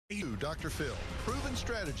You, Dr. Phil, proven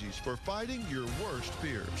strategies for fighting your worst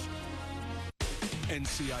fears.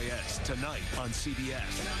 NCIS tonight on CBS.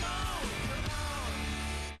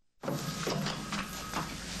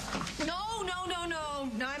 No,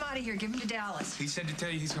 I'm out of here. Give him to Dallas. He said to tell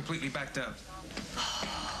you he's completely backed up.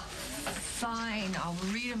 Fine. I'll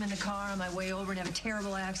read him in the car on my way over and have a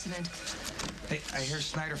terrible accident. Hey, I hear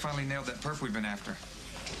Snyder finally nailed that perp we've been after.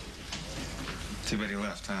 Too bad he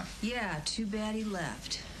left, huh? Yeah, too bad he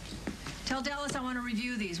left. Tell Dallas I want to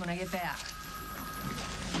review these when I get back.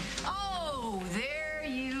 Oh, there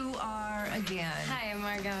you are again. Hi,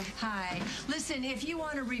 Margot. Hi. Listen, if you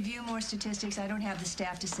want to review more statistics, I don't have the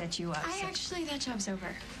staff to set you up. Actually, that job's over.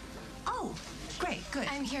 Oh, great, good.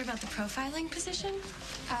 I'm here about the profiling position.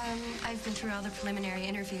 I've been through all the preliminary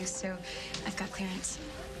interviews, so I've got clearance.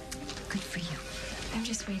 Good for you. I'm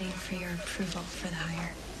just waiting for your approval for the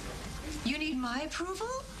hire. You need my approval?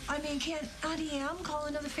 I mean, can't Auntie Em call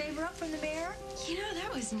another favor up from the mayor? You know,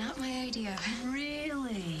 that was not my idea.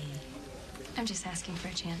 Really? I'm just asking for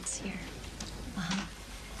a chance here. Uh-huh.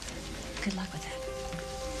 Good luck with that.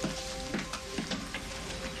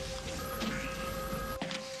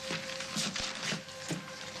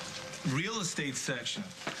 Real estate section.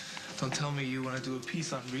 Don't tell me you want to do a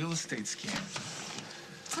piece on real estate scams.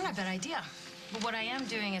 It's not a bad idea. But what I am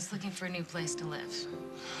doing is looking for a new place to live.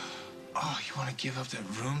 Oh, you want to give up that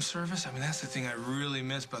room service? I mean, that's the thing I really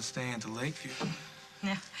miss about staying at the Lakeview.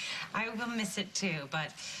 Yeah, I will miss it too,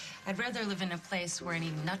 but I'd rather live in a place where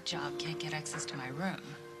any nut job can't get access to my room.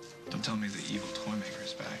 Don't tell me the evil toy maker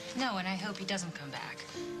is back. No, and I hope he doesn't come back.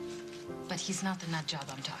 But he's not the nut job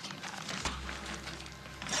I'm talking about.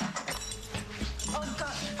 Oh,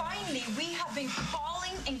 God, finally, we have been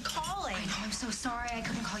calling and calling. I know, I'm so sorry I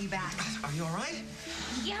couldn't call you back. Are you all right?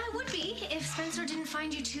 Yeah, I would be if Spencer didn't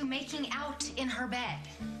find you two making out in her bed.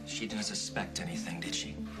 She didn't suspect anything, did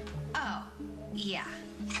she? Oh, yeah.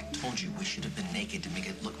 I told you we should have been naked to make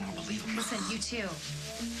it look more believable. Listen, you too.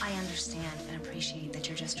 I understand and appreciate that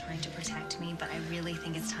you're just trying to protect me, but I really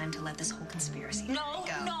think it's time to let this whole conspiracy No,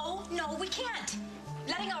 go. no, we can't.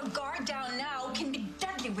 Letting our guard down now can be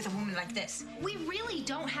deadly with a woman like this. We really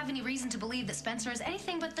don't have any reason to believe that Spencer is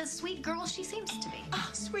anything but the sweet girl she seems to be. Oh,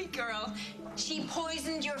 sweet girl. She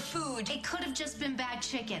poisoned your food. It could have just been bad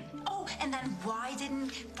chicken. Oh, and then why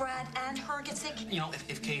didn't Brad and her get sick? You know,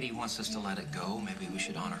 if Katie wants us to let it go, maybe we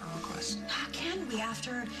should honor her request. How can we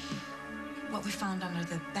after what we found under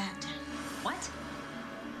the bed? What?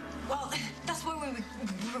 Well, that's why we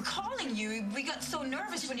were calling you. We got so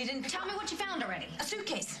nervous when you didn't pick Tell me what you found already. a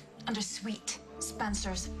suitcase under Sweet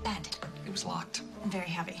Spencer's bed. It was locked. And very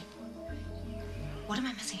heavy. What am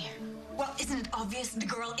I missing here? Well, isn't it obvious the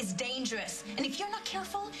girl is dangerous? And if you're not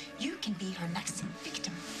careful, you can be her next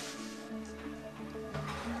victim.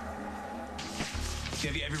 You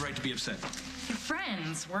have every right to be upset. Your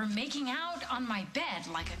friends were making out on my bed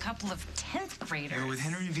like a couple of 10th graders. Yeah, with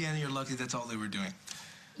Henry and Vienna, you're lucky that's all they were doing.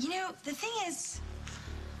 You know, the thing is,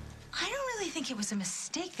 I don't really think it was a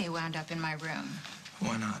mistake they wound up in my room.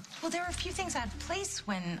 Why not? Well, there were a few things out of place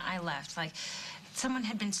when I left, like someone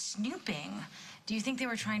had been snooping. Do you think they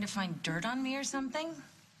were trying to find dirt on me or something?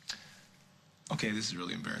 Okay, this is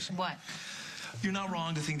really embarrassing. What? You're not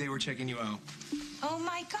wrong to think they were checking you out. Oh,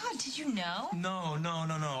 my God, did you know? No.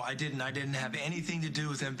 I didn't have anything to do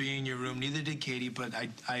with them being in your room. Neither did Katie, but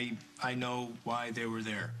I know why they were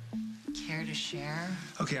there. Care to share?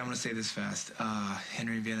 Okay, I'm gonna say this fast.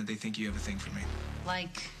 Henry and Vienna, they think you have a thing for me.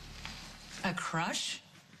 Like a crush?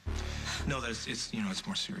 No, it's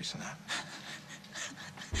more serious than that.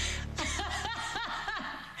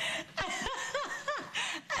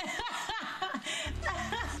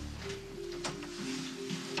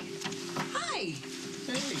 Hi.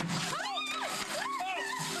 Hey.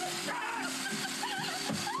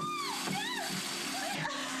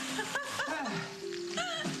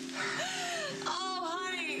 Oh,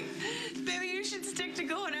 honey. Maybe you should stick to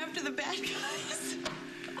going after the bad guys.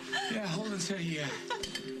 Yeah, Holden said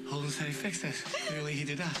he fixed it. Clearly he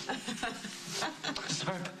did not.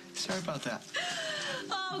 Sorry about that.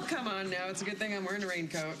 Oh, come on now. It's a good thing I'm wearing a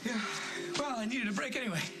raincoat. Yeah, well, I needed a break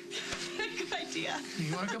anyway. Good idea.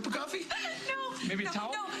 You want a cup of coffee? No. Maybe a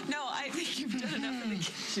towel? No, I think you've done enough in the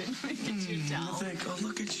kitchen. Maybe 2 towels.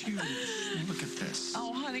 Look at you. Look at this.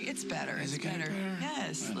 Oh, honey, it's better. Is It's it getting better. better?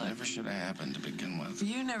 Yes, That look. never should have happened to begin with.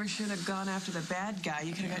 You never should have gone after the bad guy.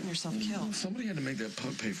 You could have gotten yourself killed. Somebody had to make that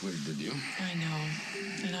punk pay for it, did you? I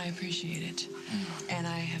know, and I appreciate it. And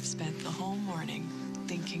I have spent the whole morning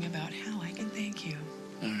thinking about how I can thank you.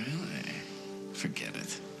 Oh, really? Forget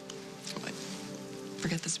it. What?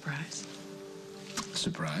 Forget the surprise?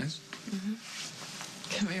 Surprise?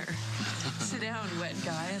 Come here. Sit down, wet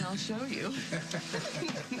guy, and I'll show you.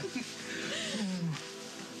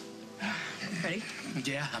 Ready?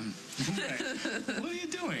 Yeah. What are you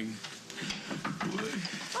doing?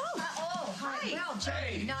 Hi. Well,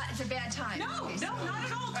 Jackie, it's a bad time. No, not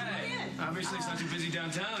at all. Come in. Obviously, it's not too busy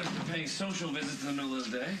downtown if you're paying social visits in the middle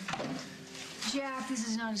of the day. Jack, this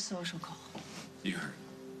is not a social call. You heard.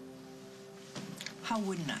 How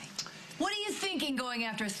wouldn't I? What are you thinking going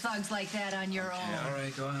after thugs like that on your own? Yeah, all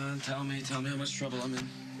right, go on. Tell me how much trouble I'm in.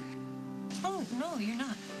 Oh, no, you're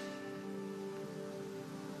not.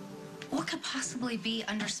 What could possibly be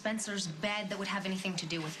under Spencer's bed that would have anything to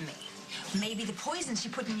do with me? Maybe the poison she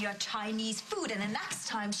put in your Chinese food, and the next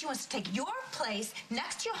time she wants to take your place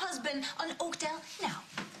next to your husband on Oakdale. Now.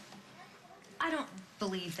 I don't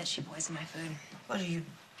believe that she poisoned my food. Well, you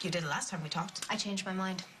did it last time we talked. I changed my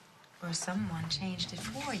mind. Or someone changed it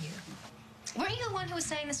for you. Weren't you the one who was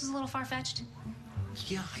saying this was a little far-fetched?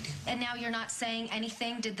 Yeah, I did. And now you're not saying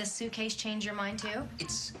anything? Did the suitcase change your mind, too?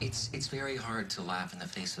 It's very hard to laugh in the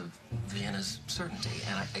face of Vienna's certainty.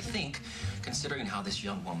 And I think, considering how this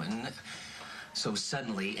young woman so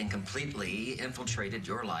suddenly and completely infiltrated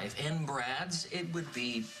your life and Brad's, it would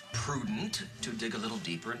be prudent to dig a little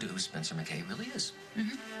deeper into who Spencer McKay really is.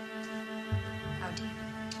 Mm-hmm. How deep?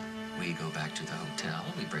 We go back to the hotel,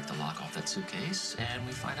 we break the lock off that suitcase, and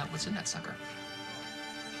we find out what's in that sucker.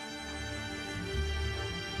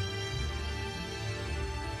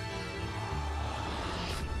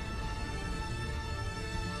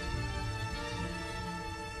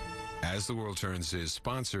 As the World Turns is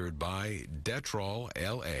sponsored by Detrol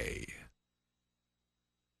LA.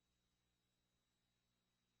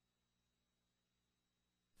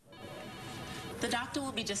 The doctor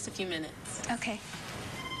will be just a few minutes. Okay.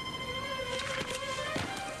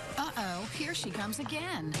 Uh-oh, here she comes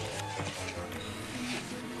again.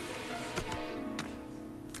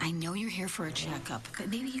 I know you're here for a checkup, but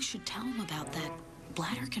maybe you should tell him about that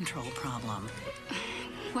bladder control problem.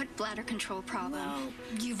 What bladder control problem? Well,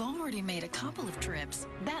 you've already made a couple of trips.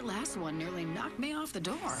 That last one nearly knocked me off the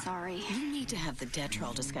door. Sorry. You need to have the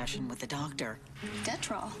Detrol discussion with the doctor.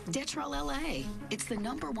 Detrol? Detrol LA. It's the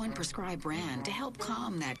 #1 prescribed brand to help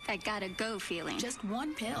calm that I gotta go feeling. Just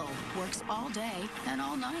one pill. Works all day and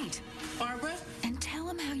all night. Barbara? And tell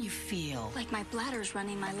him how you feel. Like my bladder's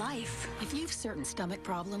running my life. If you've certain stomach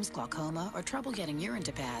problems, glaucoma, or trouble getting urine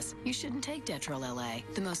to pass, you shouldn't take Detrol LA.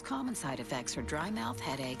 The most common side effects are dry mouth,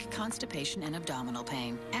 headache, constipation, and abdominal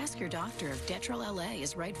pain. Ask your doctor if Detrol LA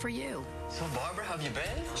is right for you. So, Barbara, how have you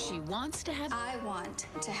been? She wants to have... I want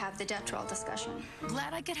to have the Detrol discussion.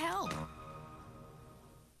 Glad I could help.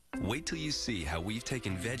 Wait till you see how we've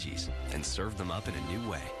taken veggies and served them up in a new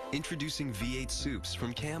way. Introducing V8 soups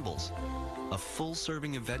from Campbell's. A full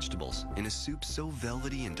serving of vegetables in a soup so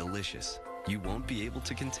velvety and delicious, you won't be able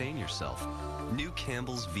to contain yourself. New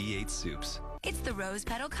Campbell's V8 soups. It's the Rose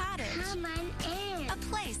Petal Cottage. Come on in. A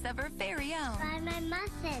place of her very own. Buy my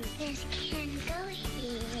muffin. This can go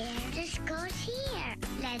here. This goes here.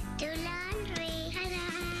 Let's do laundry.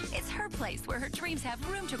 Ta-da! It's her place where her dreams have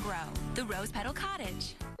room to grow. The Rose Petal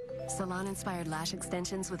Cottage. Salon-inspired lash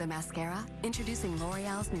extensions with a mascara? Introducing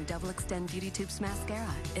L'Oreal's new Double Extend Beauty Tubes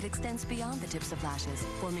Mascara. It extends beyond the tips of lashes,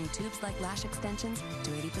 forming tubes-like lash extensions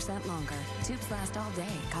to 80% longer. Tubes last all day,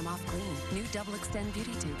 come off clean. New Double Extend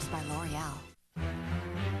Beauty Tubes by L'Oreal.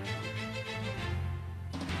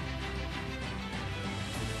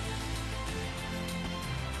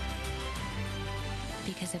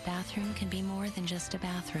 Because a bathroom can be more than just a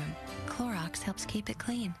bathroom. Clorox helps keep it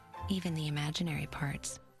clean, even the imaginary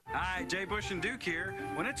parts. Hi, Jay Bush and Duke here.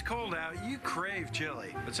 When it's cold out, you crave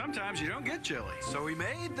chili. But sometimes you don't get chili. So we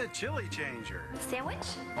made the chili changer. Sandwich?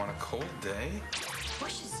 On a cold day?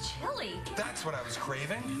 Bush's chili. That's what I was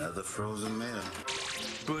craving. Another frozen meal.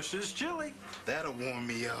 Bush's chili. That'll warm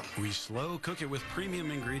me up. We slow cook it with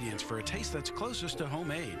premium ingredients for a taste that's closest to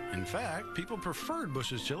homemade. In fact, people preferred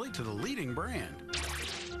Bush's chili to the leading brand.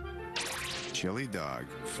 Chili dog.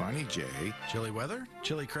 Funny, Jay. Chili weather?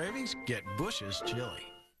 Chili cravings? Get Bush's chili.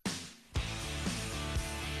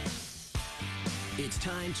 It's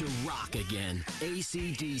time to rock again.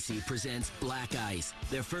 AC/DC presents Black Ice,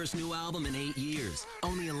 their first new album in 8 years.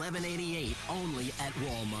 Only $11.88, only at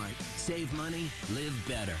Walmart. Save money, live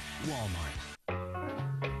better. Walmart.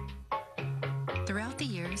 Throughout the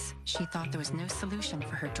years, she thought there was no solution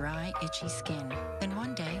for her dry, itchy skin. Then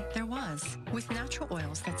one day, there was. With natural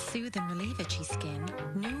oils that soothe and relieve itchy skin,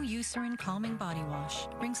 new Eucerin Calming Body Wash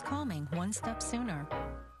brings calming one step sooner.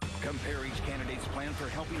 Compare each candidate's plan for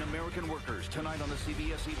helping American workers tonight on the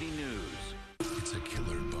CBS Evening News. It's a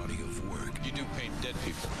killer body of work. You do paint dead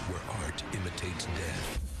people. Where art imitates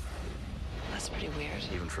death. A That's pretty weird.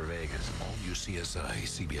 Even for Vegas. All UCSI,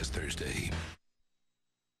 CBS Thursday.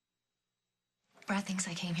 Brad thinks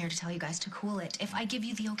I came here to tell you guys to cool it. If I give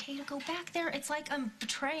you the okay to go back there, it's like I'm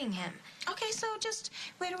betraying him. Okay, so just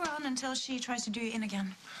wait around until she tries to do you in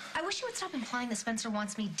again. I wish you would stop implying that Spencer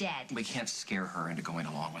wants me dead. We can't scare her into going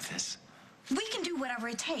along with this. We can do whatever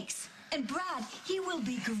it takes. And Brad, he will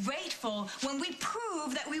be grateful when we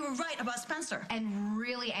prove that we were right about Spencer. And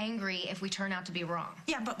really angry if we turn out to be wrong.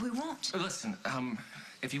 Yeah, but we won't. Listen,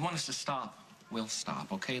 if you want us to stop, we'll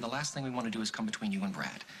stop, okay? The last thing we want to do is come between you and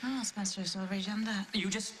Brad. Oh, Spencer's already done that. You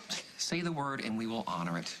just say the word and we will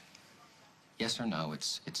honor it. Yes or no,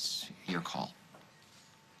 it's your call.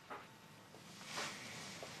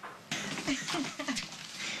 I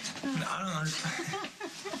don't understand.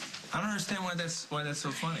 I don't understand why that's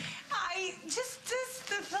so funny. Just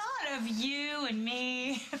the thought of you and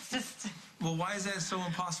me, it's just... Well, why is that so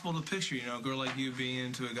impossible to picture, you know, a girl like you being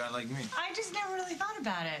into a guy like me? I just never really thought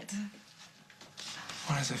about it.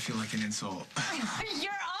 Why does that feel like an insult?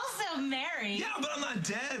 You're also married. Yeah, but I'm not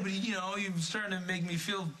dead, but, you know, you're starting to make me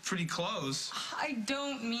feel pretty close. I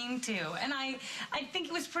don't mean to. And I think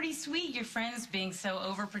it was pretty sweet, your friends being so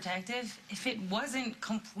overprotective, if it wasn't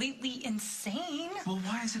completely insane. Well,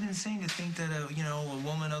 why is it insane to think that, a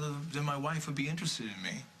woman other than my wife would be interested in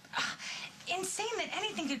me? Insane that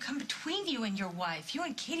anything could come between you and your wife. You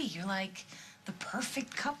and Kitty, you're like the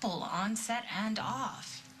perfect couple on set and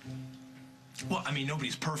off. Well, I mean,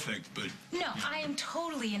 nobody's perfect, but... No, I am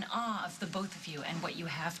totally in awe of the both of you and what you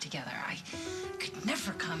have together. I could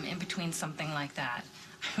never come in between something like that.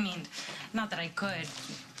 I mean, not that I could.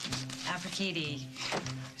 After Katie,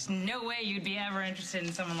 there's no way you'd be ever interested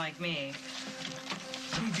in someone like me.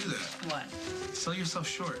 How do you do that? What? Sell yourself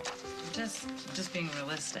short. Just being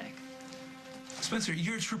realistic. Spencer,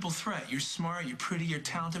 you're a triple threat. You're smart, you're pretty, you're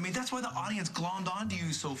talented. I mean, that's why the audience glommed onto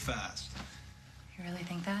you so fast. You really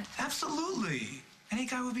think that? Absolutely. Any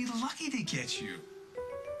guy would be lucky to get you.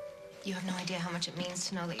 You have no idea how much it means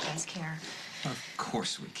to know that you guys care. Of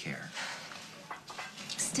course we care.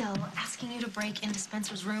 Still, asking you to break into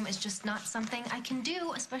Spencer's room is just not something I can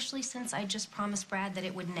do, especially since I just promised Brad that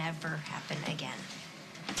it would never happen again.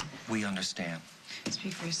 We understand.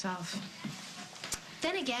 Speak for yourself.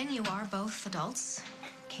 Then again, you are both adults,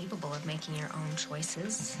 capable of making your own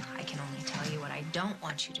choices. I can only tell you what I don't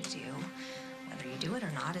want you to do. Whether you do it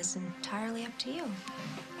or not is entirely up to you.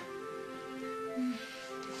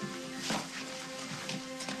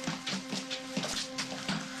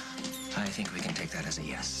 I think we can take that as a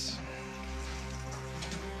yes.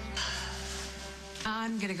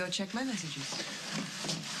 I'm gonna go check my messages.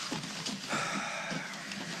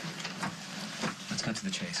 Let's cut to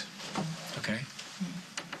the chase, okay?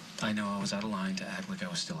 I know I was out of line to act like I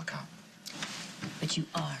was still a cop. But you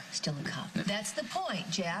are still a cop. That's the point,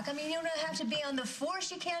 Jack. I mean, you don't have to be on the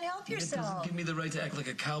force. You can't help yourself. It doesn't give me the right to act like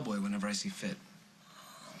a cowboy whenever I see fit.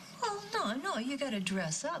 Well, no, you gotta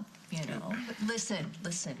dress up, you know. But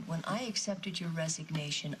listen. When I accepted your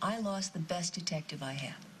resignation, I lost the best detective I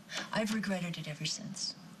have. I've regretted it ever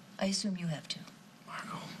since. I assume you have too.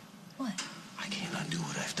 Margot. What? I can't undo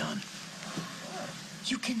what I've done.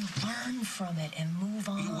 You can learn from it and move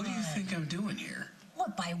on. What do you think I'm doing here?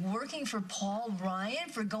 What, by working for Paul Ryan,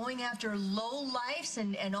 for going after low lifes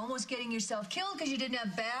and almost getting yourself killed because you didn't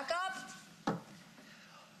have backup?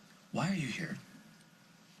 Why are you here?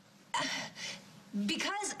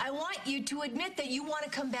 Because I want you to admit that you want to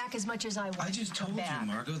come back as much as I want I just to come told back. you,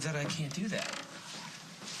 Margot, that I can't do that.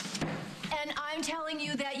 And I'm telling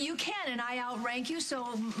you that you can, and I outrank you,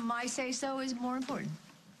 so my say-so is more important.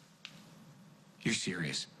 You're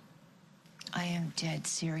serious? I am dead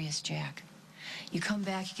serious, Jack. You come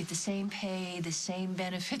back, you get the same pay, the same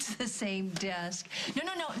benefits, the same desk.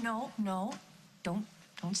 No. Don't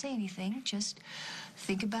say anything. Just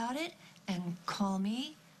think about it and call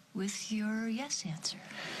me with your yes answer.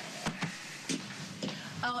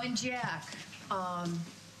 Oh, and Jack, I'm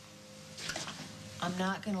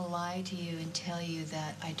not gonna lie to you and tell you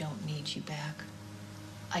that I don't need you back.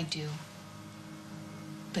 I do.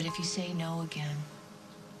 But if you say no again,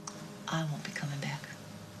 I won't be coming back.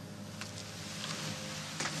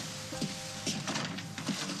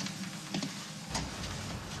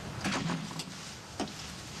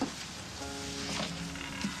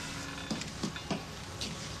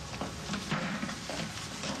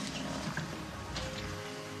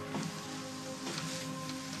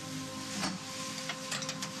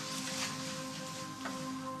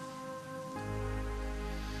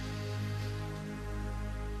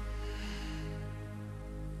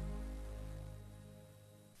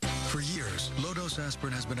 For years, low-dose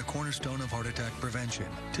aspirin has been a cornerstone of heart attack prevention.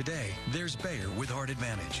 Today, there's Bayer with Heart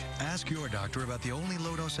Advantage. Ask your doctor about the only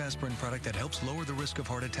low-dose aspirin product that helps lower the risk of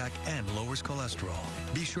heart attack and lowers cholesterol.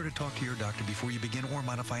 Be sure to talk to your doctor before you begin or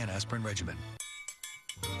modify an aspirin regimen.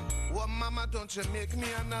 Well, mama, don't you make me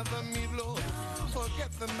another meatloaf.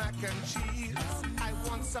 Forget the mac and cheese. I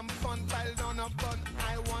want some fun piled on a bun.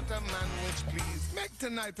 I want a manwich, please. Make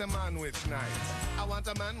tonight a manwich night. I want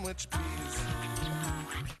a manwich, please.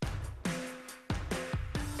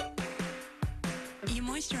 You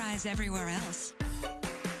moisturize everywhere else.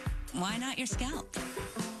 Why not your scalp?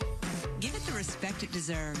 Give it the respect it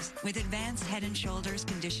deserves with Advanced Head & Shoulders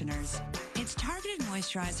conditioners. Its targeted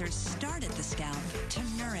moisturizers start at the scalp to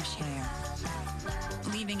nourish hair,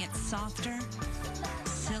 leaving it softer,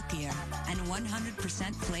 silkier, and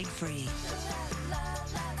 100% flake-free.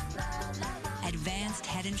 Advanced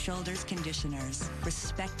Head & Shoulders conditioners.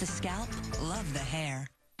 Respect the scalp, love the hair.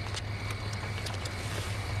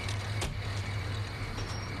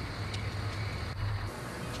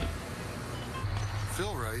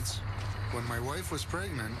 Phil writes, when my wife was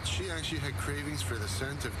pregnant, she actually had cravings for the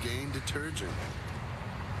scent of Gain detergent.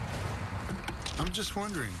 I'm just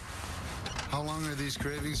wondering, how long are these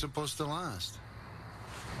cravings supposed to last?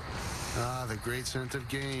 Ah, the great scent of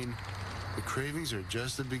Gain. The cravings are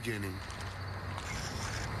just the beginning.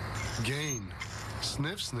 Gain.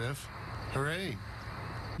 Sniff, sniff. Hooray.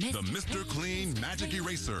 The Mr. Clean Magic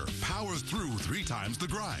Eraser powers through 3 times the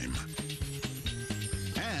grime.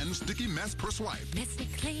 And sticky mess per swipe,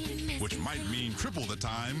 which might mean triple the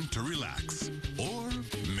time to relax. Or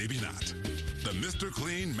maybe not. The Mr.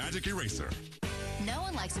 Clean Magic Eraser. No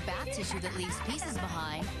one likes a bath tissue that leaves pieces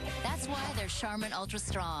behind. That's why they're Charmin Ultra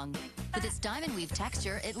Strong. With its diamond weave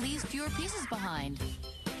texture, it leaves fewer pieces behind.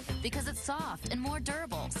 Because it's soft and more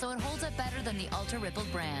durable, so it holds up better than the Ultra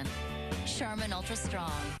Rippled brand. Charmin Ultra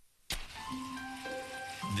Strong.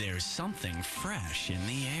 There's something fresh in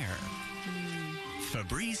the air.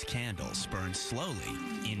 Febreze candles burn slowly,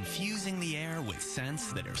 infusing the air with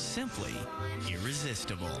scents that are simply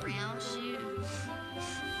irresistible.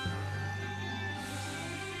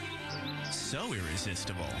 So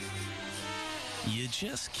irresistible, you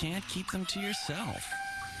just can't keep them to yourself.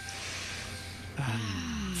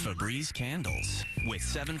 Febreze candles, with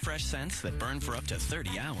 7 fresh scents that burn for up to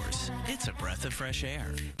 30 hours. It's a breath of fresh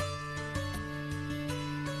air.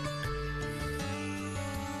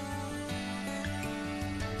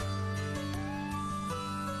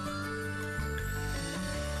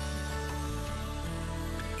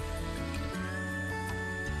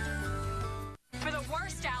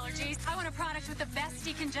 I want a product with the best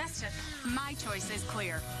decongestant. My choice is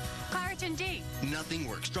clear. Claritin D. Nothing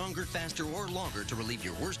works stronger, faster, or longer to relieve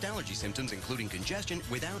your worst allergy symptoms, including congestion,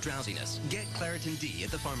 without drowsiness. Get Claritin D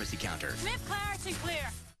at the pharmacy counter. Smith Claritin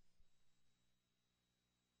Clear.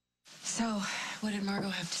 So, what did Margot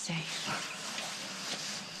have to say?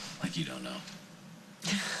 Like you don't know.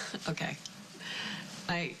 Okay.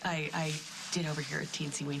 I did overhear a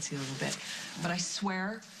teensy-weensy little bit, but I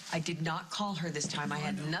swear I did not call her this time. I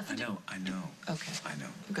had nothing to... I know. Okay. I know.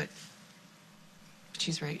 Good. But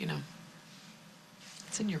she's right, you know.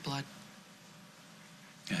 It's in your blood.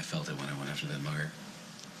 Yeah, I felt it when I went after that mugger.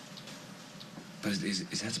 But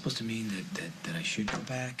is that supposed to mean that I should go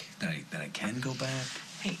back? That I can go back?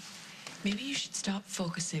 Hey, maybe you should stop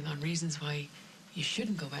focusing on reasons why you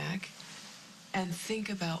shouldn't go back and think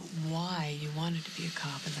about why you wanted to be a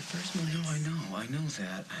cop in the first place. No, I know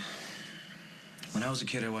that. When I was a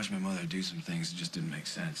kid, I watched my mother do some things that just didn't make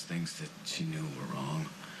sense, things that she knew were wrong.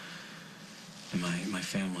 And my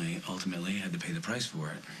family ultimately had to pay the price for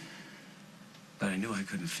it. But I knew I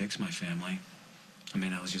couldn't fix my family. I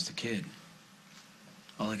mean, I was just a kid.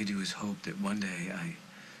 All I could do is hope that one day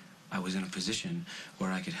I was in a position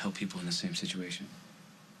where I could help people in the same situation.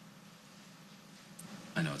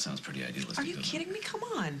 I know it sounds pretty idealistic. Are you kidding me? Come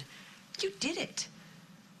on. You did it.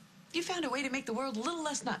 You found a way to make the world a little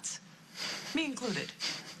less nuts. Me included.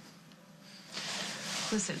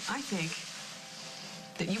 Listen, I think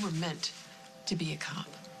that you were meant to be a cop.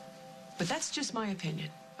 But that's just my opinion,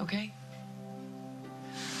 okay?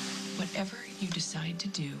 Whatever you decide to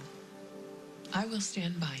do, I will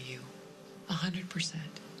stand by you 100%.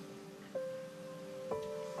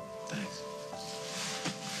 Thanks.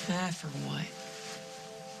 For what?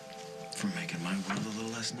 For making my world a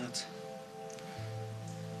little less nuts.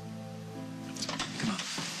 Come on.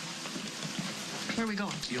 Where are we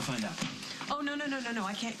going? You'll find out. Oh, no.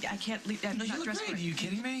 I can't leave. No, you look great. Are you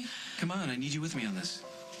kidding me? Come on, I need you with me on this.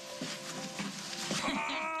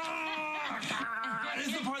 This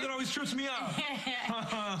is the part that always always trips me up.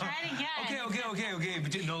 Try it again. Okay.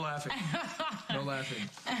 But no laughing. No laughing.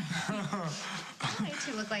 You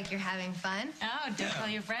two look like you're having fun. Oh, don't tell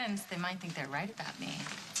your friends. They might think they're right about me.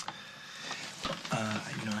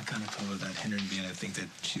 I kind of told her that Henry and Vienna think that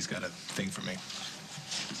she's got a thing for me.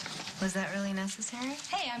 Was that really necessary?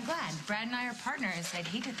 Hey, I'm glad. Brad and I are partners. I'd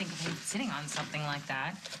hate to think of him sitting on something like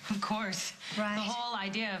that. Of course. Right. The whole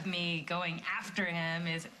idea of me going after him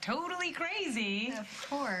is totally crazy. Of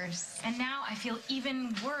course. And now I feel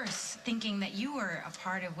even worse thinking that you were a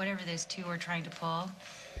part of whatever those two were trying to pull.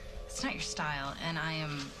 It's not your style, and I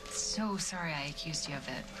am so sorry I accused you of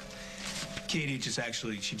it. Katie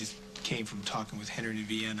she just came from talking with Henry and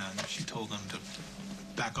Vienna, and she told them to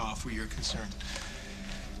back off where you're concerned.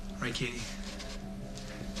 Right, Katie?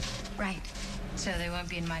 Right. So they won't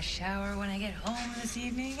be in my shower when I get home this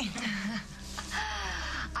evening?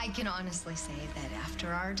 I can honestly say that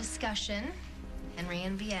after our discussion, Henry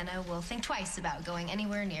and Vienna will think twice about going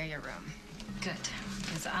anywhere near your room. Good,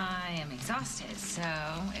 because I am exhausted. So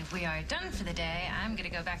if we are done for the day, I'm going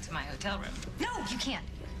to go back to my hotel room. No, you can't.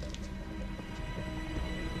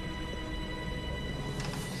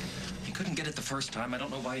 You couldn't get it the first time. I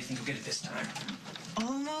don't know why you think you'll get it this time.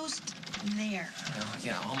 Almost there. Well,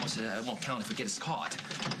 yeah, almost. It won't count if it gets caught.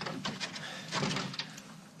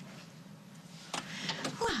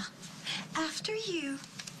 Well, after you.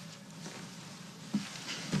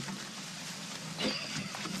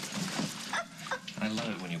 I love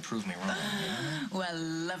it when you prove me wrong. Well,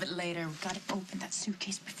 love it later. We've got to open that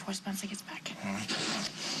suitcase before Spencer gets back.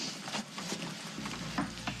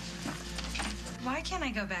 Why can't I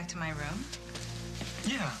go back to my room?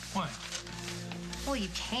 Yeah, why? Well, you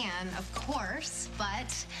can, of course,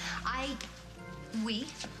 but we,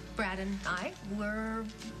 Brad and I, were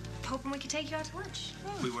hoping we could take you out to lunch.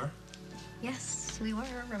 We were? Yes, we were.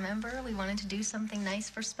 Remember, we wanted to do something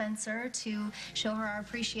nice for Spencer to show her our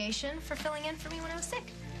appreciation for filling in for me when I was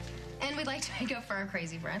sick. And we'd like to make up for our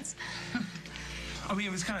crazy friends. I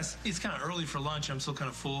mean, it's kind of early for lunch. I'm still kind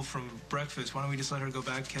of full from breakfast. Why don't we just let her go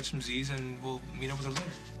back, catch some Z's, and we'll meet up with her later?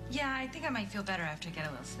 Yeah, I think I might feel better after I get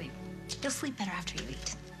a little sleep. You'll sleep better after you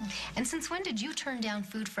eat. And since when did you turn down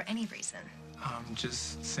food for any reason? I'm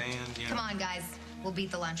just saying, you know. Come on, guys. We'll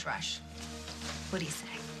beat the lunch rush. What do you say?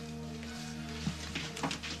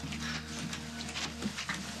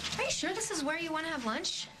 Are you sure this is where you want to have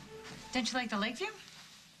lunch? Don't you like the Lakeview?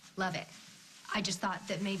 Love it. I just thought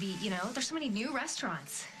that maybe, there's so many new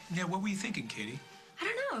restaurants. Yeah, what were you thinking, Katie? I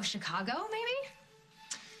don't know, Chicago, maybe?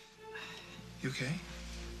 You okay?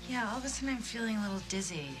 Yeah, all of a sudden I'm feeling a little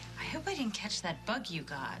dizzy. I hope I didn't catch that bug you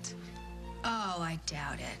got. Oh, I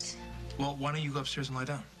doubt it. Well, why don't you go upstairs and lie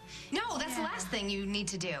down? No, that's the last thing you need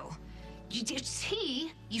to do.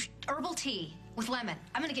 Herbal tea with lemon.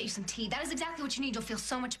 I'm gonna get you some tea. That is exactly what you need. You'll feel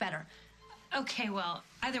so much better. Okay, well,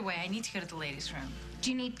 either way, I need to go to the ladies' room. Do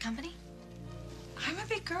you need company? I'm a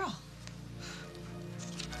big girl.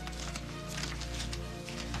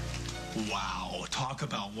 Wow, talk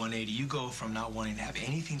about 180. You go from not wanting to have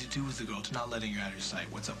anything to do with the girl to not letting her out of your sight.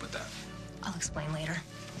 What's up with that? I'll explain later.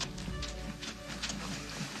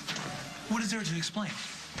 What is there to explain?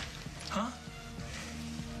 Huh?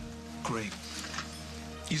 Great.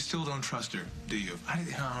 You still don't trust her, do you?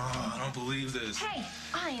 I don't believe this. Hey,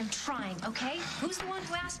 I am trying, okay? Who's the one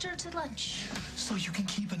who asked her to lunch? So you can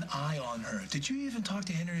keep an eye on her. Did you even talk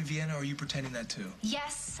to Henry and Vienna, or are you pretending that too?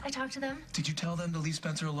 Yes, I talked to them. Did you tell them to leave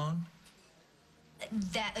Spencer alone?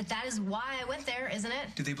 That is why I went there, isn't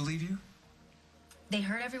it? Did they believe you? They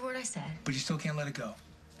heard every word I said. But you still can't let it go.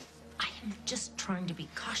 I am just trying to be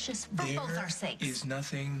cautious for both our sakes. There is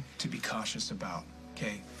nothing to be cautious about,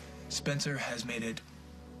 okay? Spencer has made it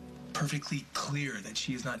perfectly clear that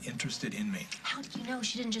she is not interested in me. How do you know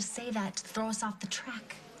she didn't just say that to throw us off the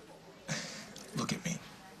track? Look at me.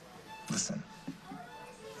 Listen,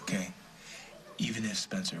 okay? Even if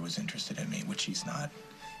Spencer was interested in me, which he's not,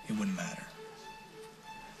 it wouldn't matter.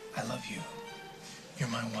 I love you. You're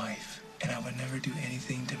my wife, and I would never do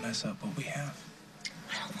anything to mess up what we have.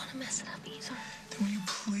 I don't want to mess it up either. Then will you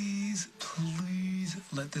please, please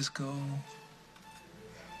let this go?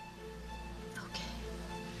 Okay.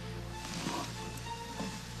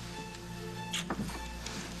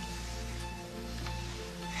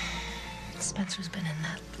 Spencer's been in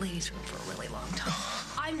that ladies' room for a really long time.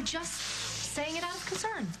 I'm just saying it out of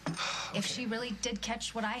concern. Okay. If she really did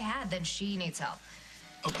catch what I had, then she needs help.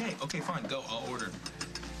 Okay, fine, go. I'll order.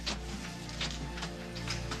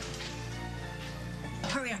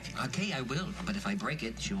 Hurry up. Okay, I will. But if I break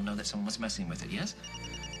it, she will know that someone was messing with it, yes?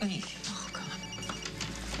 Hey. Oh, God.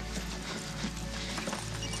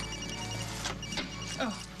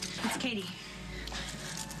 Oh, it's Katie.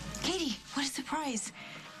 surprise.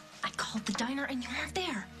 I called the diner and you weren't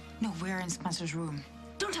there. No, we're in Spencer's room.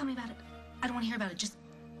 Don't tell me about it. I don't want to hear about it. Just,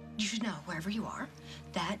 you should know, wherever you are,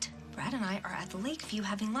 that Brad and I are at the Lakeview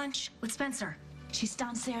having lunch with Spencer. She's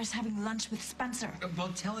downstairs having lunch with Spencer.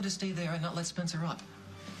 Well, tell her to stay there and not let Spencer up.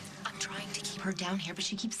 I'm trying to keep her down here, but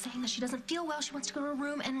she keeps saying that she doesn't feel well. She wants to go to her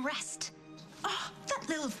room and rest. Oh, that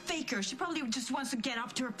little faker. She probably just wants to get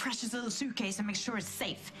up to her precious little suitcase and make sure it's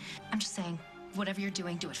safe. I'm just saying, whatever you're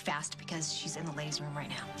doing, do it fast because she's in the ladies' room right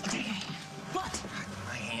now. Okay. What?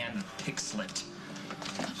 My hand pig slipped.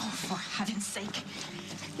 Oh, for heaven's sake.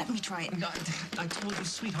 Let me try it. No, I told you,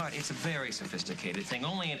 sweetheart, it's a very sophisticated thing.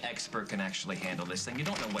 Only an expert can actually handle this thing. You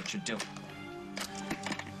don't know what you're doing.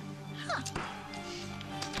 Huh.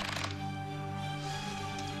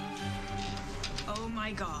 Oh,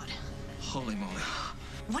 my God. Holy moly.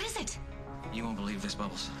 What is it? You won't believe this,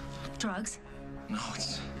 Bubbles. Drugs? No,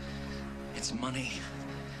 it's money.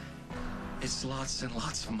 It's lots and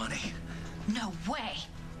lots of money. No way.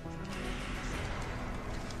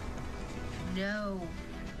 No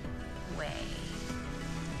way.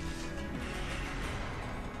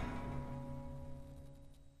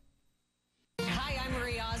 Hi, I'm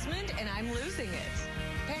Marie Osmond, and I'm losing it.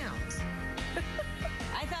 Pounds.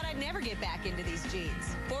 I thought I'd never get back into these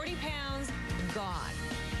jeans. 40 pounds, gone.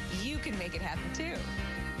 You can make it happen, too.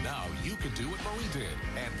 Now you can do what Marie did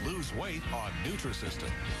and lose weight on Nutrisystem.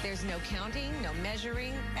 There's no counting, no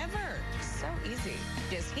measuring, ever. So easy.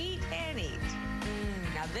 Just heat and eat.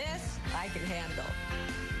 Now this, I can handle.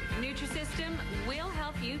 Nutrisystem will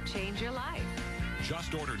help you change your life.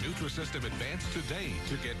 Just order Nutrisystem Advanced today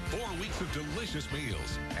to get 4 weeks of delicious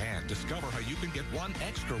meals and discover how you can get 1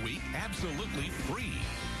 extra week absolutely free.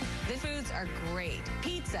 The foods are great.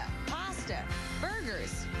 Pizza, pasta,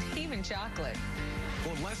 burgers, even chocolate.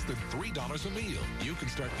 For less than $3 a meal, you can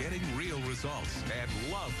start getting real results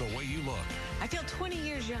and love the way you look. I feel 20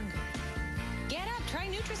 years younger. Get up, try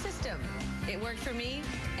Nutrisystem. It worked for me,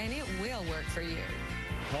 and it will work for you.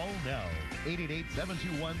 Call now,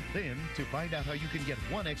 888-721-THIN, to find out how you can get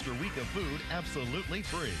 1 extra week of food absolutely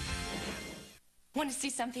free. Want to see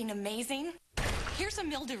something amazing? Here's a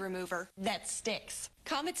mildew remover that sticks.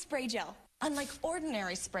 Comet Spray Gel. Unlike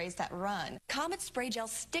ordinary sprays that run, Comet Spray Gel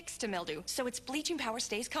sticks to mildew, so its bleaching power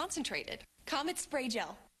stays concentrated. Comet Spray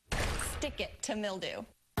Gel. Stick it to mildew.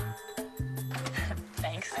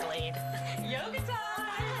 Thanks, Glade. Yoga time!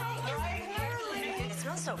 It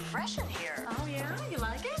smells so fresh in here. Oh, yeah? You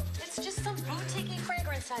like it? It's just some boutique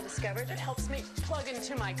fragrance I discovered. It helps me plug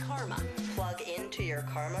into my karma. Plug into your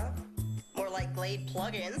karma? More like Glade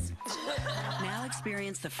plugins. Now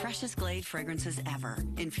experience the freshest Glade fragrances ever,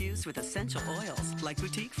 infused with essential oils like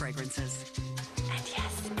boutique fragrances. And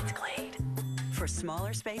yes, it's Glade. For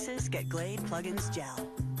smaller spaces, get Glade Plugins Gel.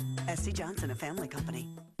 S.C. Johnson, a family company.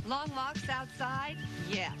 Long walks outside?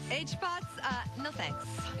 Yes. Age spots? No thanks.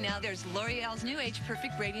 Now there's L'Oreal's new Age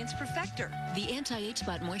Perfect Radiance Perfector. The anti-age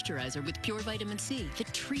spot moisturizer with pure vitamin C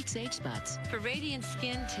that treats age spots. For radiant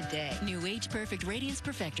skin today. New Age Perfect Radiance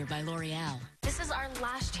Perfector by L'Oreal. This is our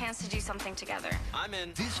last chance to do something together. I'm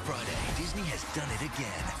in. This Friday, Disney has done it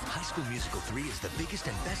again. High School Musical 3 is the biggest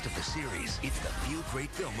and best of the series. It's the feel-great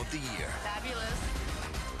film of the year. Fabulous.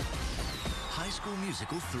 High School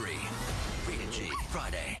Musical 3. Rated G.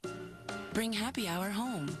 Friday. Bring happy hour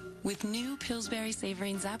home with new Pillsbury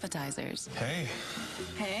Savorings appetizers. Hey.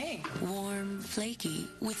 Hey. Warm, flaky,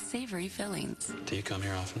 with savory fillings. Do you come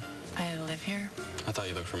here often? I live here. I thought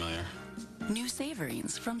you looked familiar. New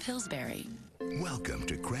Savorings from Pillsbury. Welcome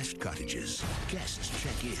to Crest Cottages. Guests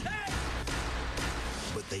check in. Hey!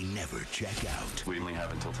 But they never check out. We only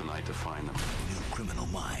have until tonight to find them. New Criminal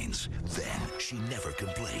Minds. Then she never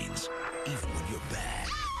complains, even when you're bad.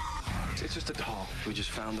 It's just a doll. We just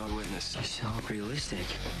found our witness. She's so realistic.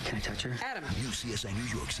 Can I touch her? Adam. New CSI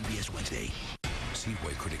New York, CBS Wednesday. See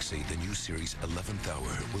why critics say the new series 11th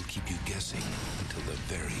Hour will keep you guessing until the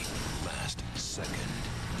very last second.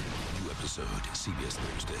 New episode, CBS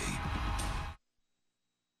Thursday.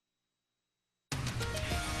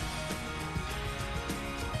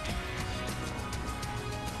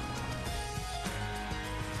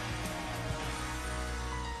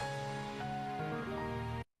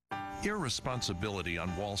 Irresponsibility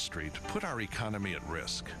on Wall Street put our economy at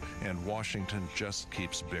risk, and Washington just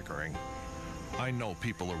keeps bickering. I know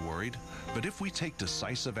people are worried, but if we take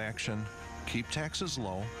decisive action, keep taxes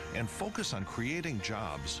low, and focus on creating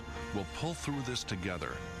jobs, we'll pull through this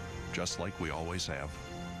together, just like we always have.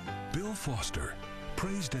 Bill Foster,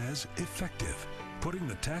 praised as effective, putting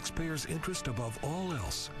the taxpayer's interest above all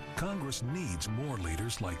else. Congress needs more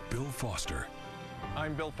leaders like Bill Foster.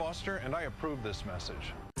 I'm Bill Foster, and I approve this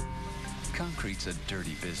message. Concrete's a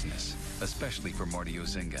dirty business, especially for Marty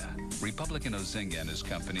Ozinga. Republican Ozinga and his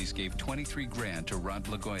companies gave 23 grand to Rod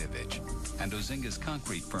Blagojevich, and Ozinga's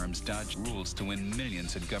concrete firms dodged rules to win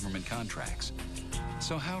millions in government contracts.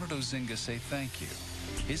 So how did Ozinga say thank you?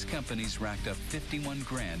 His companies racked up 51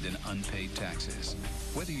 grand in unpaid taxes.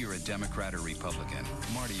 Whether you're a Democrat or Republican,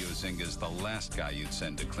 Marty Ozinga's the last guy you'd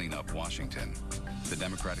send to clean up Washington. The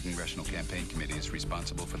Democratic Congressional Campaign Committee is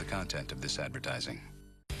responsible for the content of this advertising.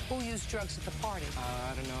 Who used drugs at the party?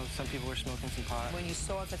 I don't know. Some people were smoking some pot. When you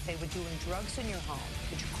saw that they were doing drugs in your home,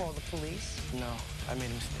 did you call the police? No, I made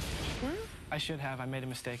a mistake. I should have. I made a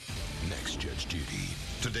mistake. Next Judge Judy.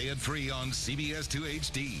 Today at 3 on CBS 2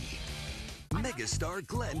 HD. Megastar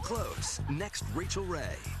Glenn Close. Next, Rachel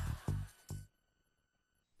Ray.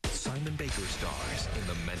 Simon Baker stars in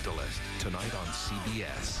The Mentalist tonight on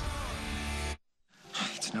CBS.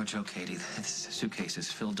 It's no joke, Katie. This suitcase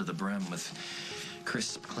is filled to the brim with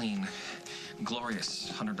crisp, clean,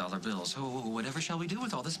 glorious $100 bills. Oh, whatever shall we do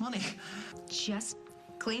with all this money? Just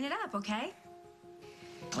clean it up, okay?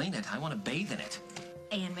 Clean it. I want to bathe in it.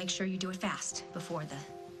 And make sure you do it fast before the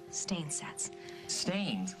stain sets.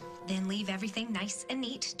 Stain? Then leave everything nice and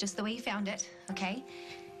neat, just the way you found it, okay?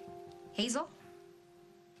 Hazel?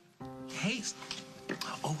 Hazel?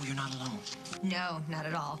 Oh, you're not alone. No, not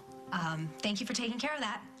at all. Thank you for taking care of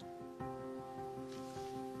that.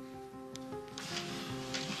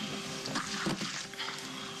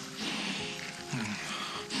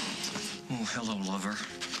 Oh, hello, lover.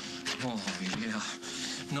 Oh, yeah.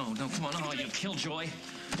 No, come on. Oh, you killjoy.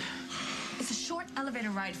 It's a short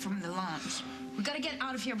elevator ride from the lounge. We gotta get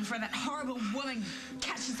out of here before that horrible woman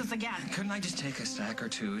catches us again. Couldn't I just take a sack or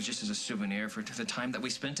two just as a souvenir for the time that we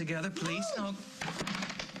spent together, please? No.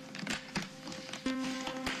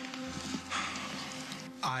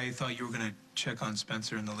 I thought you were gonna check on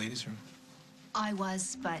Spencer in the ladies' room. I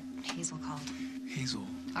was, but Hazel called. Hazel?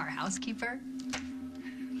 Our housekeeper.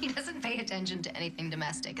 He doesn't pay attention to anything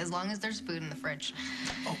domestic, as long as there's food in the fridge.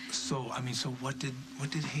 Oh, so what did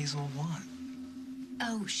Hazel want?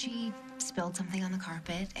 Oh, she spilled something on the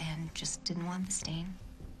carpet and just didn't want the stain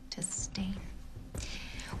to stain.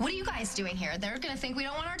 What are you guys doing here? They're gonna think we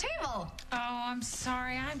don't want our table. Oh, I'm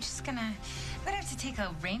sorry. I'm gonna have to take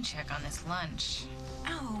a rain check on this lunch.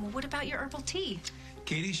 Oh, what about your herbal tea?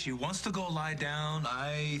 Katie, she wants to go lie down.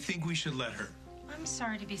 I think we should let her. I'm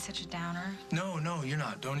sorry to be such a downer. No, you're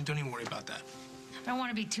not. Don't even worry about that. I don't want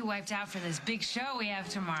to be too wiped out for this big show we have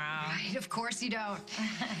tomorrow. Right, of course you don't.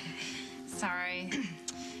 Sorry.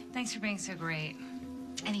 Thanks for being so great.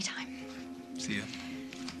 Anytime. See ya.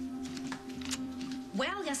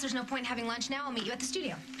 Well, guess there's no point in having lunch now. I'll meet you at the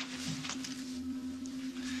studio.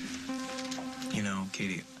 You know,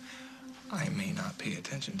 Katie, I may not pay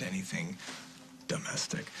attention to anything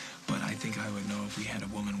domestic, but I think I would know if we had a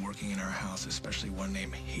woman working in our house, especially one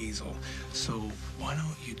named Hazel. So why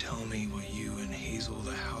don't you tell me what you and Hazel,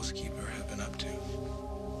 the housekeeper, have been up to?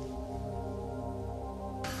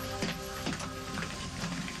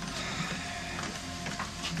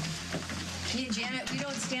 Hey, Janet, we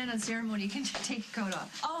don't stand on ceremony. You can take your coat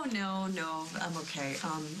off. Oh, no, I'm okay.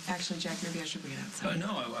 Actually, Jack, maybe I should wait outside.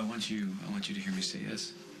 No, I want you to hear me say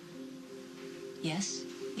yes. Yes?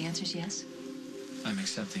 The answer's yes? I'm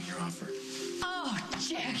accepting your offer. Oh,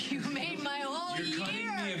 Jack, you made my whole You're year.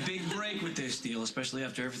 cutting me a big break with this deal, especially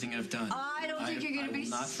after everything I've done. I don't think you're going to be... I will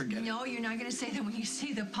not forget it. No, you're not going to say that when you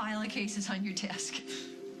see the pile of cases on your desk.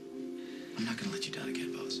 I'm not going to let you down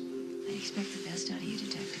again, boss. I expect the best out of you,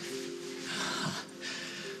 Detective.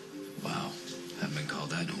 Wow. Haven't been called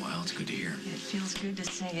that in a while. It's good to hear. It feels good to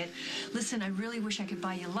say it. Listen, I really wish I could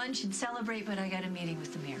buy you lunch and celebrate, but I got a meeting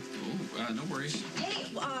with the mayor. Oh, no worries. Hey,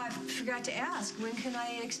 I forgot to ask. When can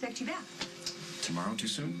I expect you back? Tomorrow, too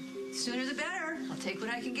soon? Sooner the better. I'll take what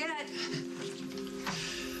I can get.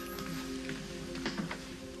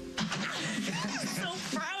 So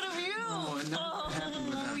proud of you. Oh, not happy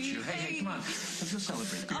without you. Hey, come on. Let's go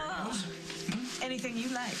celebrate. Girls. Anything you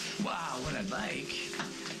like. Wow, what I'd like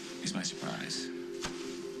is my surprise.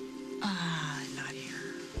 Not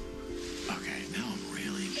here. Okay, now I'm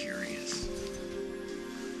really curious.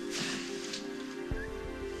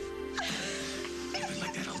 You've been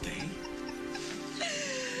like that all day?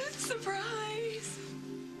 Surprise.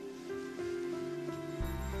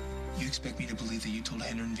 You expect me to believe that you told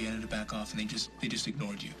Henry and Vienna to back off and they just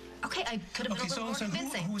ignored you? Okay, I could have been a little more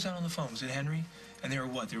convincing. Who was out on the phone? Was it Henry? And they were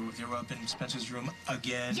what? They were up in Spencer's room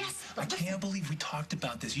again? Yes. I can't believe we talked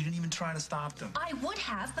about this. You didn't even try to stop them. I would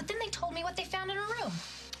have, but then they told me what they found in her room.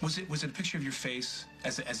 Was it a picture of your face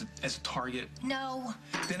as a target? No.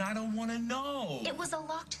 Then I don't want to know. It was a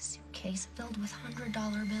locked suitcase filled with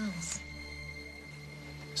 $100 bills.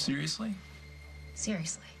 Seriously?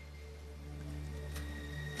 Seriously.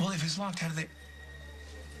 Well, if it's locked, how do they...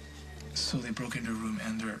 So they broke into her room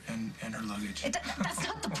and her luggage. That's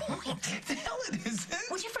not the point. The hell it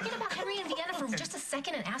isn't. Would you forget about Henry and Vienna for just a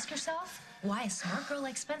second and ask yourself why a smart girl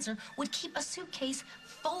like Spencer would keep a suitcase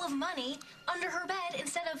full of money under her bed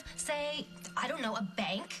instead of, say, I don't know, a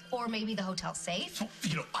bank or maybe the hotel safe? So,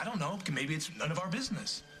 I don't know. Maybe it's none of our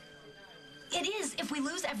business. It is if we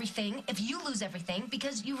lose everything, if you lose everything,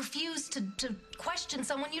 because you refuse to question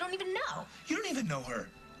someone you don't even know. You don't even know her.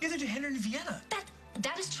 Neither did Henry and Vienna.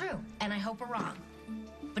 That is true, and I hope we're wrong.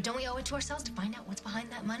 But don't we owe it to ourselves to find out what's behind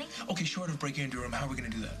that money? Okay, short of breaking into her room, how are we going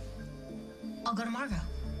to do that? I'll go to Margot.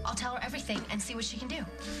 I'll tell her everything and see what she can do.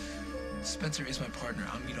 Spencer is my partner.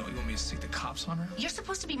 You want me to stick the cops on her? You're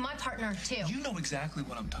supposed to be my partner, too. You know exactly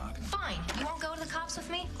what I'm talking about. Fine. You won't go to the cops with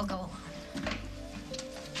me? I'll go alone.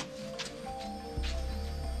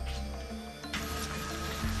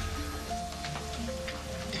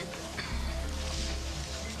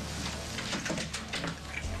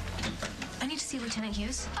 See Lieutenant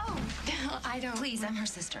Hughes? Oh, I don't... Please, I'm her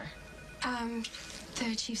sister.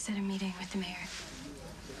 The chief set a meeting with the mayor.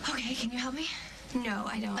 Okay, can you help me? No,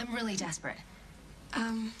 I don't. I'm really desperate.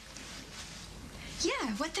 Yeah,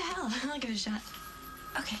 what the hell? I'll give it a shot.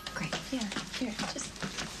 Okay, great. Yeah, here, just...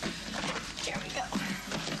 Here we go.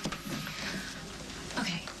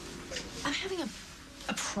 Okay. I'm having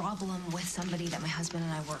a problem with somebody that my husband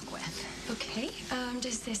and I work with. Okay,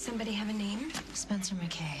 does this somebody have a name? Spencer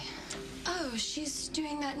McKay. Oh, she's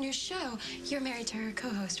doing that new show. You're married to her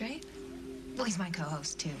co-host, right? Well, he's my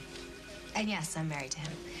co-host, too. And yes, I'm married to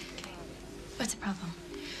him. Okay. What's the problem?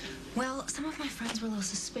 Well, some of my friends were a little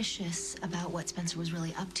suspicious about what Spencer was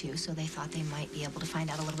really up to, so they thought they might be able to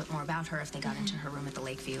find out a little bit more about her if they got into her room at the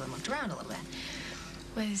Lakeview and looked around a little bit.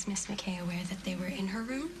 Was Miss McKay aware that they were in her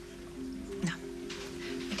room? No.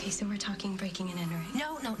 Okay, so we're talking breaking and entering.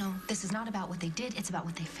 No. This is not about what they did. It's about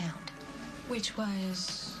what they found. Which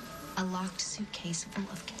was... a locked suitcase full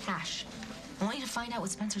of cash. I want you to find out what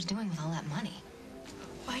Spencer's doing with all that money.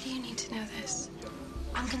 Why do you need to know this?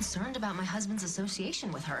 I'm concerned about my husband's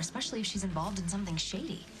association with her, especially if she's involved in something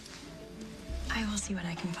shady. I will see what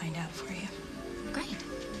I can find out for you. Great.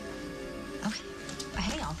 Okay.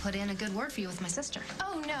 Hey, I'll put in a good word for you with my sister.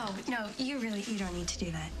 Oh, no, you don't need to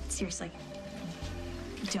do that. Seriously.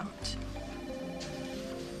 Don't.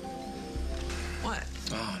 What?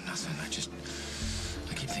 Oh, nothing. I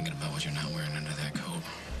keep thinking about what you're not wearing under that coat.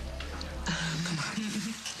 Come on.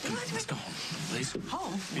 Let's go home, please.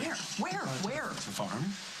 Home? Where? It's a farm.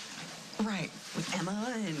 Right. With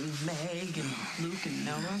Emma and Meg and Luke and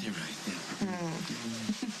Noah. You're right, yeah.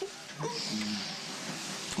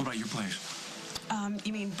 What about your place?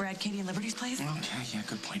 You mean Brad, Katie, and Liberty's place? Oh, yeah,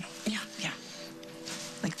 good point. Yeah.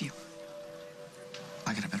 Lakeview.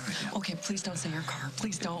 I got a better idea. Okay, please don't say your car.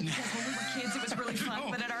 Please don't. Because when we were kids, it was really fun,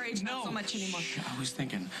 but at our age, not so much anymore. I was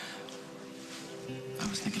thinking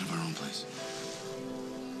of our own place.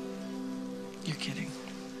 You're kidding.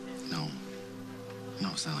 No,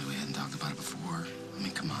 it's not like we hadn't talked about it before. I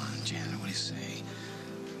mean, come on, Janet, what do you say?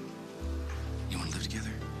 You want to live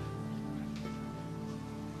together?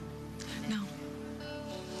 No.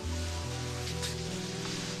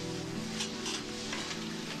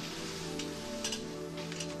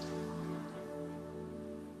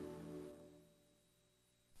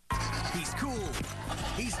 He's cool.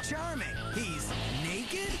 He's charming. He's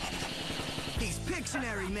naked. He's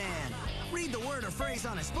Pictionary Man. Read the word or phrase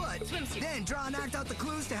on his foot, then draw and act out the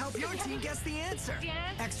clues to help your team guess the answer.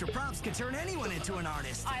 Extra props can turn anyone into an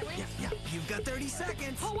artist. Island? Yeah. You've got 30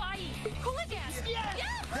 seconds. Hawaii. Hooligans. Yeah.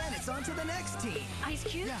 Then it's on to the next team. Ice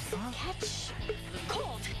cubes. Catch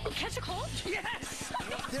cold. Catch a cold? Yes.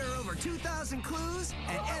 There are over 2,000 clues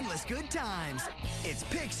and endless good times. It's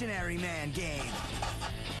Pictionary Man game.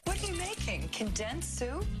 What are you making? Condensed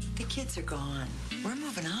soup? The kids are gone. We're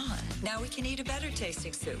moving on. Now we can eat a better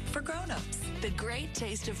tasting soup for grown-ups. The great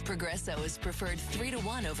taste of Progresso is preferred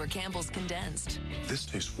 3-to-1 over Campbell's Condensed. This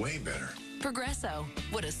tastes way better. Progresso,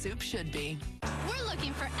 what a soup should be. We're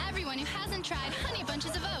looking for everyone who hasn't tried Honey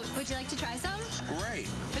Bunches of Oats. Would you like to try some? Great.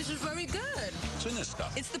 This is very good. What's in this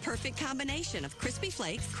stuff? It's the perfect combination of crispy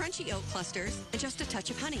flakes, crunchy oat clusters, and just a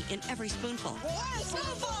touch of honey in every spoonful. One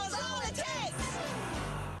spoonful is all it takes!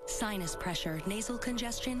 Sinus pressure, nasal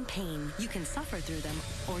congestion, pain. You can suffer through them,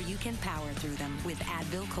 or you can power through them with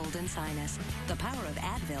Advil Cold and Sinus. The power of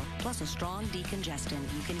Advil, plus a strong decongestant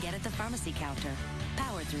you can get at the pharmacy counter.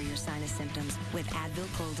 Power through your sinus symptoms with Advil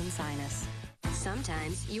Cold and Sinus.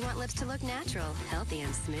 Sometimes you want lips to look natural, healthy,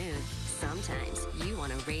 and smooth. Sometimes you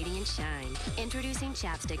want a radiant shine. Introducing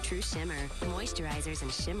Chapstick True Shimmer. Moisturizers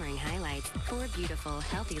and shimmering highlights for a beautiful,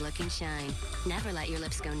 healthy-looking shine. Never let your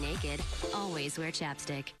lips go naked. Always wear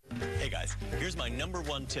chapstick. Hey guys, here's my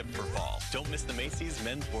 #1 tip for fall. Don't miss the Macy's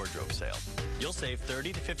men's wardrobe sale. You'll save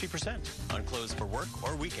 30 to 50% on clothes for work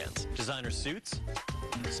or weekends. Designer suits,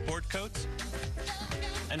 sport coats,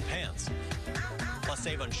 and pants. Plus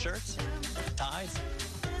save on shirts, ties,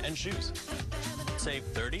 and shoes. Save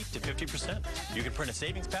 30 to 50%. You can print a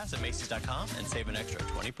savings pass at Macy's.com and save an extra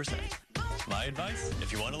 20%. My advice,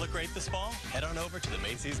 if you want to look great this fall, head on over to the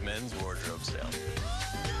Macy's men's wardrobe sale.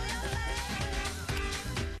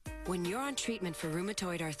 When you're on treatment for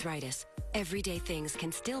rheumatoid arthritis, everyday things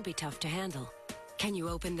can still be tough to handle. Can you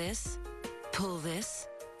open this? Pull this?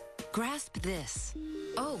 Grasp this?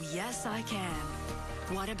 Oh, yes, I can.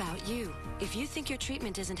 What about you? If you think your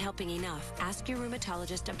treatment isn't helping enough, ask your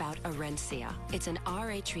rheumatologist about Orencia. It's an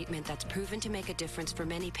RA treatment that's proven to make a difference for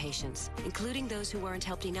many patients, including those who weren't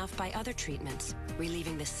helped enough by other treatments,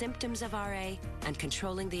 relieving the symptoms of RA and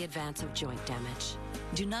controlling the advance of joint damage.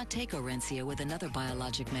 Do not take Orencia with another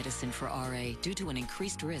biologic medicine for RA due to an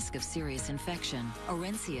increased risk of serious infection.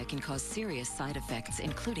 Orencia can cause serious side effects,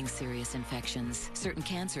 including serious infections. Certain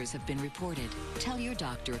cancers have been reported. Tell your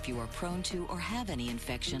doctor if you are prone to or have any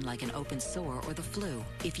infection like an open sore or the flu.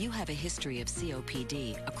 If you have a history of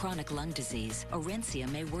COPD, a chronic lung disease, Orencia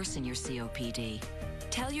may worsen your COPD.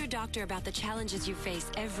 Tell your doctor about the challenges you face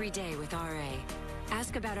every day with RA.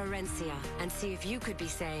 Ask about Orencia and see if you could be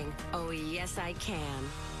saying, oh, yes, I can.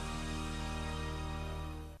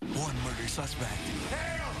 One murder suspect.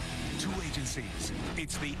 Two agencies.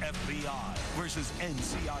 It's the FBI versus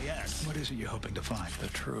NCIS. What is it you're hoping to find? The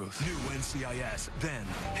truth. New NCIS. Then,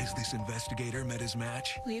 has this investigator met his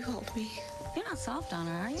match? Will you hold me? You're not soft on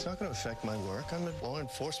her, are you? It's not going to affect my work. I'm a law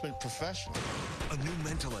enforcement professional. A new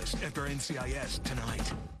mentalist after NCIS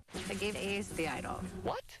tonight. I gave A's the idol.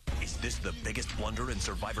 What? Is this the biggest wonder in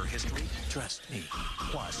Survivor history? Trust me.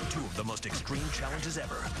 Plus, 2 of the most extreme challenges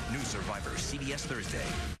ever. New Survivor, CBS Thursday.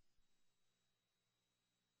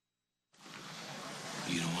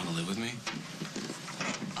 You don't want to live with me?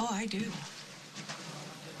 Oh, I do.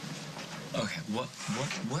 Okay, what?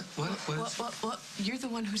 Well, you're the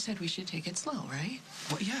one who said we should take it slow, right?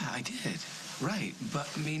 Well, yeah, I did. Right, but,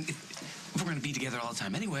 I mean, if we're going to be together all the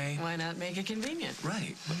time anyway. Why not make it convenient?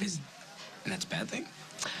 Right. And that's a bad thing?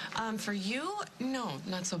 For you, no,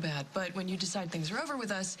 not so bad. But when you decide things are over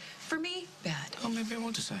with us, for me, bad. Oh, maybe I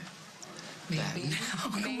won't decide. Maybe. No,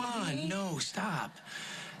 come on. No, stop.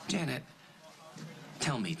 Janet,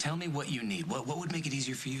 tell me what you need. What would make it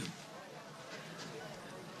easier for you?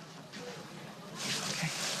 Okay.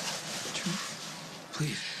 Truth.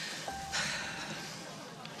 Please.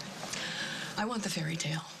 I want the fairy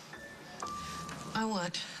tale. I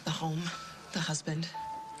want the home, the husband,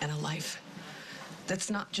 and a life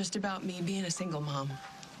that's not just about me being a single mom.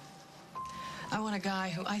 I want a guy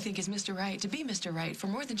who I think is Mr. Right to be Mr. Right for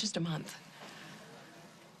more than just a month.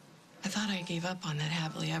 I thought I gave up on that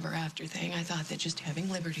happily ever after thing. I thought that just having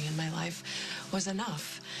liberty in my life was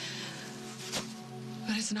enough.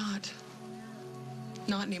 But it's not.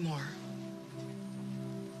 Not anymore.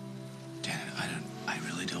 Janet, I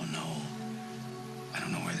really don't know. I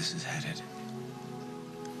don't know where this is headed.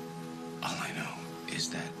 All I know is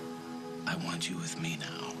that I want you with me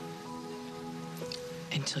now.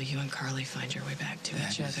 Until you and Carly find your way back to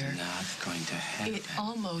each other. That is not going to happen. It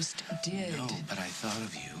almost did. No, but I thought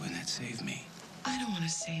of you, and that saved me. I don't want to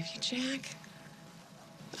save you, Jack.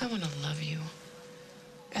 I want to love you.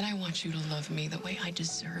 And I want you to love me the way I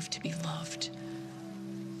deserve to be loved.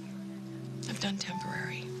 I've done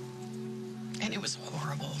temporary. And it was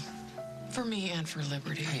horrible. For me and for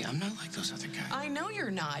Liberty. Hey, I'm not like those other guys. I know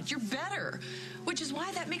you're not. You're better. Which is why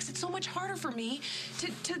that makes it so much harder for me to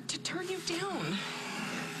turn you down.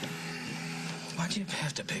 Why'd you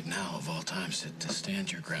have to pick now, of all times, to stand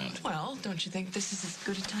your ground? Well, don't you think this is as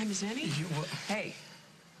good a time as any? Hey,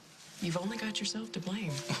 you've only got yourself to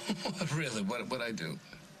blame. Really? What'd I do?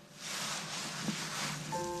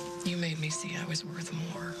 You made me see I was worth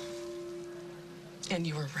more. And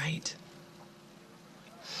you were right.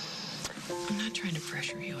 I'm not trying to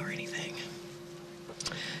pressure you or anything.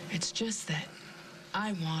 It's just that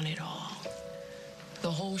I want it all. The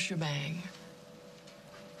whole shebang.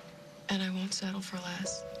 And I won't settle for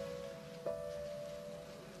less.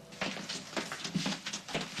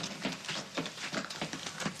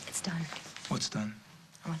 It's done. What's done?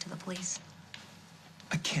 I went to the police.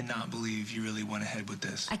 I cannot believe you really went ahead with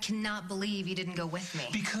this. I cannot believe you didn't go with me.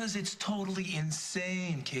 Because it's totally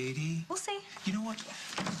insane, Katie. We'll see. You know what?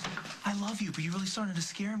 I love you, but you're really starting to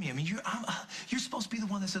scare me. I mean, you're supposed to be the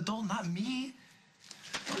one that's adult, not me.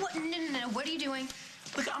 What? No. What are you doing?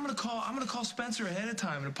 Look, I'm gonna call Spencer ahead of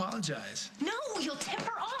time and apologize. No, you'll tip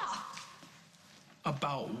her off.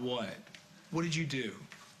 About what? What did you do?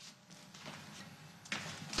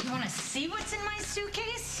 You want to see what's in my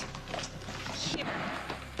suitcase? Here.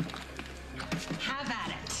 Have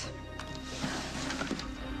at it.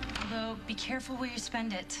 Although, be careful where you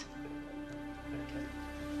spend it.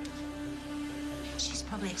 She's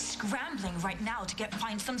probably scrambling right now to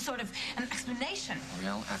find some sort of an explanation.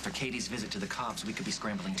 Well, after Katie's visit to the cops, we could be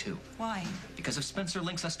scrambling too. Why? Because if Spencer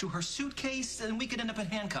links us to her suitcase, then we could end up in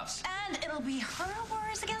handcuffs. And it'll be her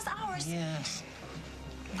words against ours. Yes.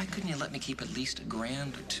 Why couldn't you let me keep at least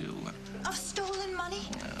 $1,000 or $2,000? Of stolen money?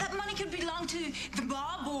 That money could belong to the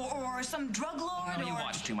mob or some drug lord. Well, you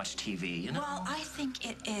watch too much TV, you know? Well, I think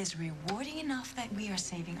it is rewarding enough that we are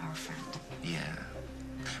saving our friend. Yeah.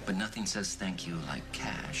 But nothing says thank you like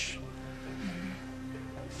cash.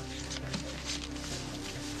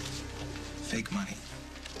 Fake money.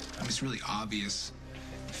 I mean, it's really obvious.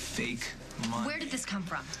 Fake money. Where did this come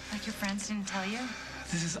from? Like your friends didn't tell you?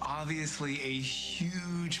 This is obviously a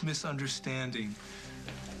huge misunderstanding.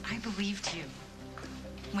 I believed you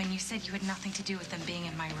when you said you had nothing to do with them being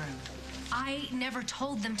in my room. I never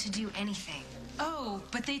told them to do anything. Oh,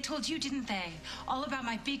 but they told you, didn't they? All about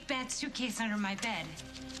my big bad suitcase under my bed.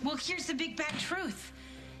 Well, here's the big bad truth.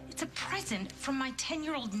 It's a present from my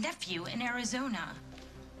 10-year-old nephew in Arizona.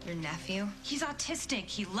 Your nephew? He's autistic.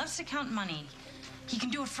 He loves to count money. He can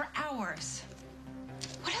do it for hours.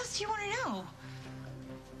 What else do you want to know?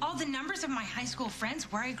 All the numbers of my high school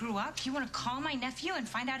friends, where I grew up? You want to call my nephew and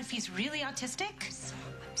find out if he's really autistic?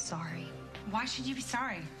 I'm sorry. Why should you be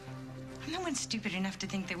sorry? I'm no one stupid enough to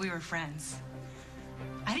think that we were friends.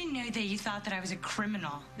 I didn't know that you thought that I was a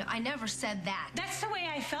criminal. No, I never said that. That's the way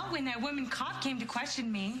I felt when that woman cop came to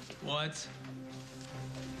question me. What?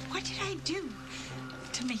 What did I do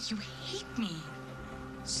to make you hate me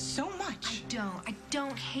so much? I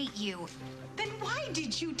don't hate you. Then why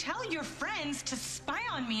did you tell your friends to spy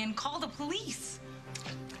on me and call the police?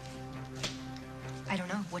 I don't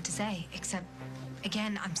know what to say, except,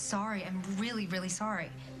 again, I'm sorry. I'm really, really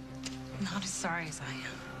sorry. Not as sorry as I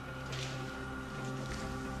am.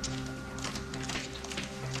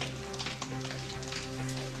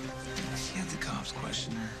 She had the cops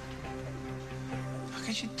question her. How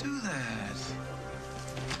could you do that?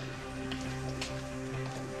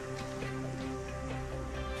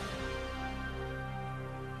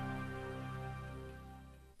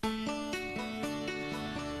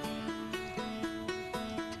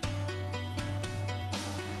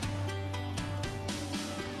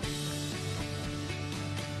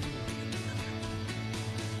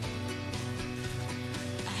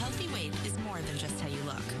 Than just how you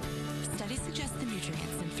look. Studies suggest the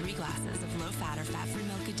nutrients in 3 glasses of low-fat or fat-free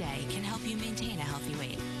milk a day can help you maintain a healthy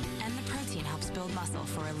weight. And the protein helps build muscle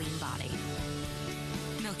for a lean body.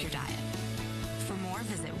 Milk your diet. For more,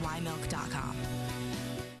 visit ymilk.com.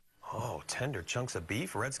 Oh, tender chunks of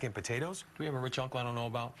beef, red-skin potatoes? Do we have a rich uncle I don't know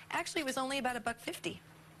about? Actually, it was only about $1.50.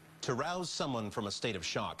 To rouse someone from a state of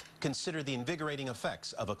shock, consider the invigorating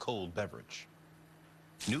effects of a cold beverage.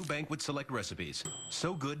 New Banquet Select recipes.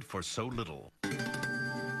 So good for so little.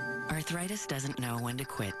 Arthritis doesn't know when to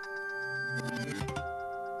quit.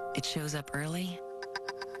 It shows up early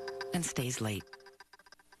and stays late.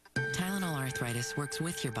 Tylenol Arthritis works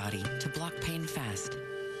with your body to block pain fast,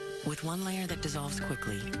 with one layer that dissolves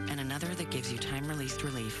quickly and another that gives you time-released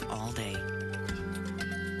relief all day.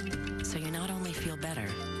 So you not only feel better,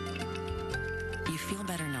 you feel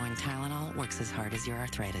better knowing Tylenol works as hard as your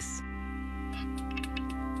arthritis.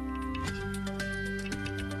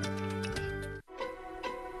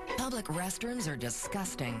 Public restrooms are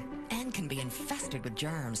disgusting and can be infested with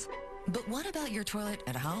germs. But what about your toilet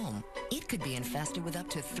at home? It could be infested with up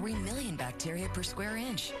to 3 million bacteria per square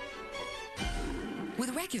inch.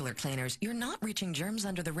 With regular cleaners, you're not reaching germs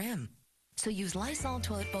under the rim. So use Lysol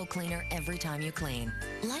Toilet Bowl Cleaner every time you clean.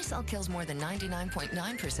 Lysol kills more than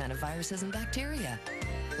 99.9% of viruses and bacteria.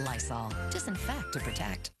 Lysol. Disinfect to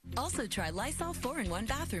protect. Also try Lysol 4-in-1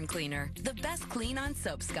 Bathroom Cleaner, the best clean on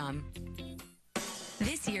soap scum.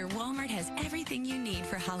 This year, Walmart has everything you need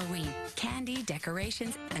for Halloween. Candy,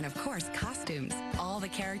 decorations, and of course, costumes. All the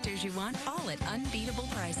characters you want, all at unbeatable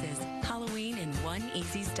prices. Halloween in one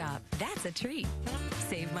easy stop. That's a treat.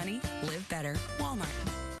 Save money, live better. Walmart.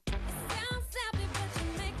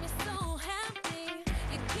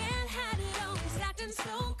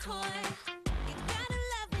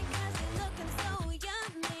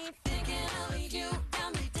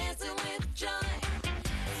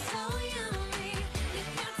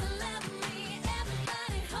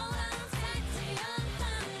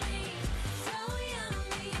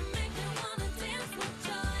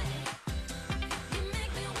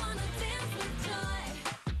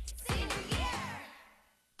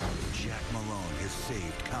 alone has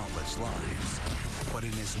saved countless lives. But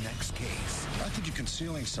in his next case... I think you're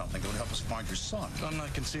concealing something that would help us find your son. I'm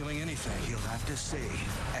not concealing anything. He'll have to save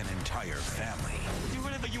an entire family. Do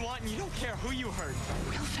whatever you want and you don't care who you hurt.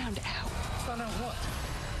 Will found out. Found out what?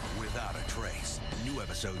 Without a Trace. New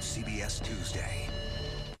episode CBS Tuesday.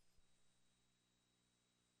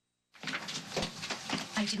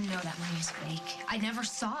 I didn't know that money was fake. I never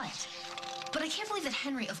saw it. But I can't believe that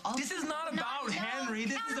Henry, of all... This is not about Henry.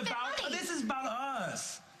 This is about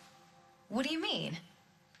us. What do you mean?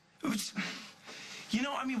 You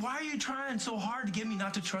know, I mean, why are you trying so hard to get me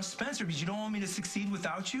not to trust Spencer? Because you don't want me to succeed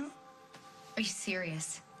without you? Are you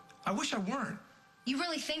serious? I wish I weren't. You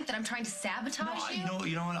really think that I'm trying to sabotage you? No,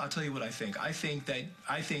 you know what? I'll tell you what I think. I think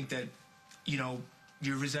that, you know,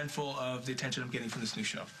 you're resentful of the attention I'm getting from this new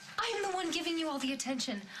show. I'm the one giving you all the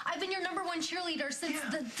attention. I've been your #1 cheerleader since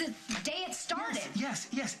the day it started. Yes,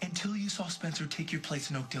 until you saw Spencer take your place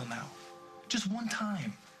in Oakdale Now. Just one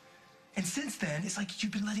time. And since then, it's like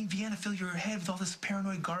you've been letting Vienna fill your head with all this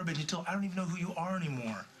paranoid garbage until I don't even know who you are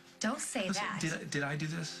anymore. Don't say that. Did I do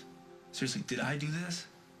this? Seriously, did I do this?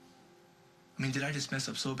 I mean, did I just mess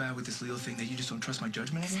up so bad with this Leo thing that you just don't trust my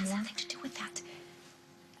judgment anymore? This has nothing to do with that.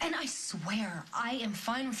 And I swear, I am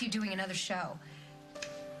fine with you doing another show.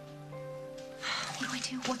 What do I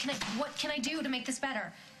do? What can I do to make this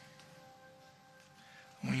better?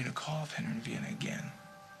 I want you to call up Henry and Vienna again.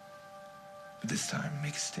 But this time,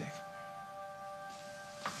 make it stick.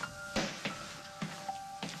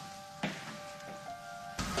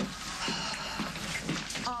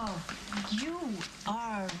 Oh, you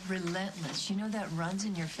are relentless. You know that runs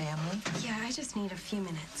in your family? Yeah, I just need a few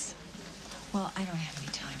minutes. Well, I don't have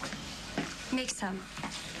any time. Make some.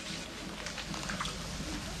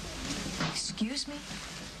 Excuse me?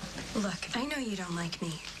 Look, I know you don't like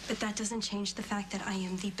me, but that doesn't change the fact that I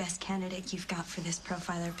am the best candidate you've got for this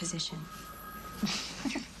profiler position.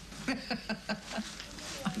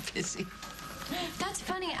 I'm busy. That's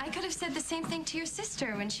funny. I could have said the same thing to your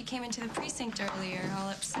sister when she came into the precinct earlier, all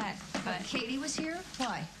upset. But Katie was here?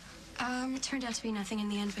 Why? It turned out to be nothing in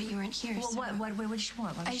the end, but you weren't here. Well, so. what did she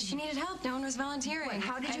want? She needed help. No one was volunteering. Wait,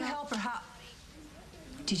 how did you help her? How?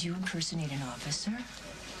 Did you impersonate an officer?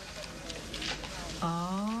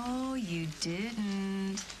 Oh, you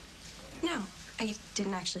didn't. No, I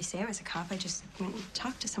didn't actually say I was a cop. I just went and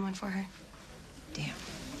talked to someone for her. Damn.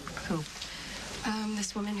 Who?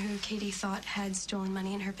 This woman who Katie thought had stolen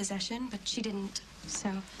money in her possession, but she didn't,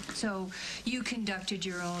 so... So you conducted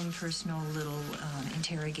your own personal little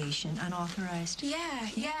interrogation, unauthorized? Yeah,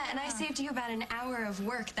 and I saved you about an hour of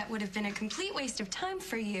work that would have been a complete waste of time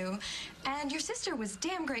for you, and your sister was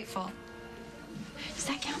damn grateful. Does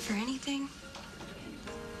that count for anything?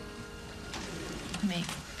 Me.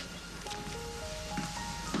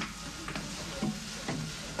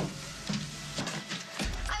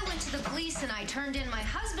 The police and I turned in my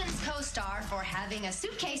husband's co-star for having a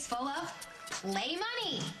suitcase full of play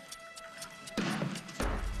money.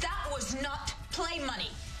 That was not play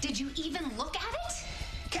money. Did you even look at it?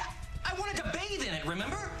 Yeah, I wanted to bathe in it,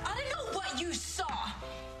 remember? I don't know what you saw.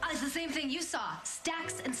 It's the same thing you saw.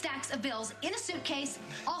 Stacks and stacks of bills in a suitcase,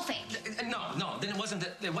 all fake. No, then it wasn't.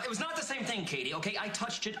 It was not the same thing, Katie. Okay, I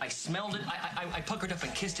touched it, I smelled it, I puckered up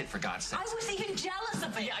and kissed it, for God's sake. I was even jealous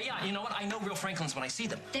of it. Yeah. You know what? I know real Franklins when I see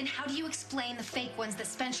them. Then how do you explain the fake ones that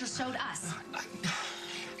Spencer showed us?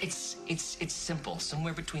 It's simple.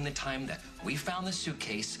 Somewhere between the time that we found the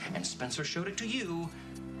suitcase and Spencer showed it to you,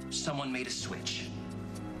 someone made a switch.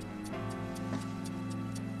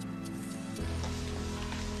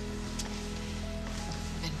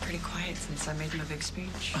 Pretty quiet since I made my big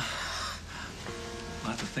speech. A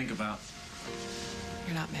lot to think about.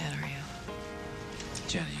 You're not mad, are you?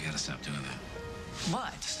 Jenna, you gotta stop doing that.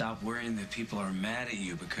 What? Stop worrying that people are mad at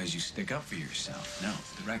you because you stick up for yourself. No,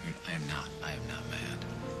 for the record, I am not. I am not mad.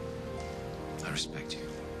 I respect you.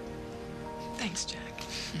 Thanks, Jack.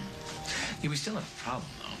 Yeah, we still have a problem,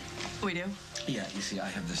 though. We do? Yeah, you see, I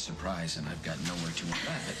have this surprise, and I've got nowhere to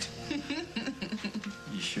wrap it.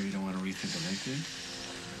 You sure you don't want to rethink the LinkedIn?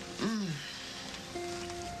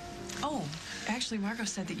 Oh, actually, Margot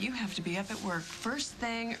said that you have to be up at work first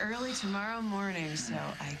thing early tomorrow morning, so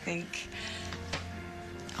I think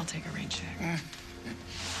I'll take a rain check.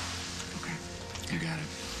 Okay. You got it.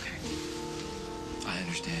 Okay. I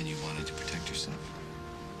understand you wanted to protect yourself,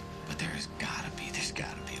 but there's gotta be a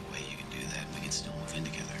way you can do that and we can still move in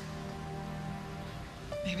together.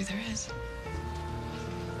 Maybe there is.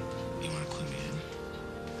 You want to clue me in?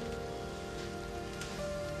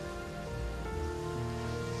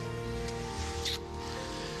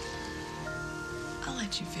 I'll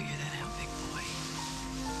let you figure that out, big boy.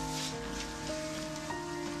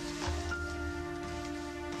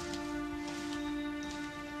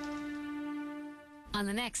 on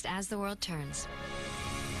the next As the World Turns.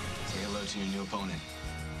 Say hello to your new opponent.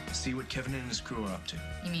 See what Kevin and his crew are up to.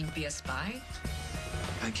 You mean be a spy?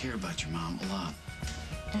 I care about your mom a lot.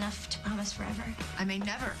 Enough to promise forever. I may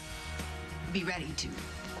never be ready to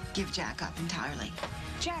give Jack up entirely.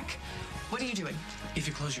 Jack, what are you doing? If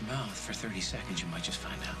you close your mouth for 30 seconds, you might just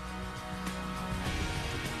find out.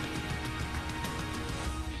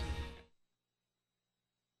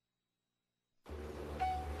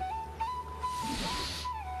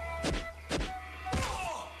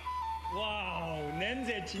 와우,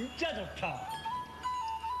 냄새 진짜 좋다.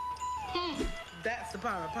 That's the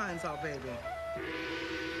power of pine salt, baby.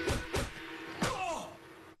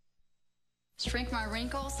 Shrink my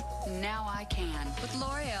wrinkles? Now I can. With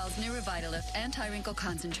L'Oreal's new Revitalift Anti-Wrinkle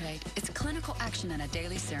Concentrate. It's clinical action in a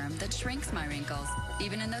daily serum that shrinks my wrinkles,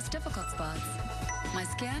 even in those difficult spots. My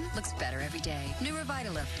skin looks better every day. New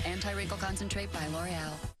Revitalift Anti-Wrinkle Concentrate by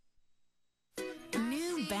L'Oreal.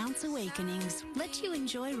 New Bounce Awakenings let you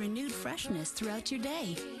enjoy renewed freshness throughout your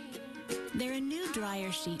day. They're a new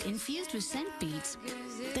dryer sheet infused with scent beads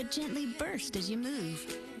that gently burst as you move,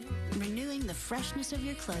 renewing the freshness of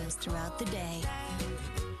your clothes throughout the day.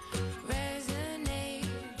 Resonate.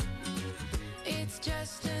 It's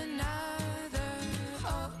just another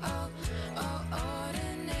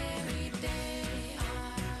ordinary day.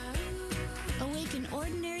 Awaken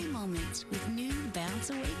ordinary moments with new Bounce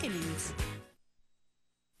Awakenings.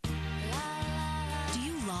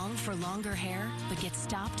 Long for longer hair, but get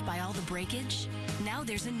stopped by all the breakage? Now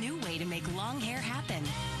there's a new way to make long hair happen.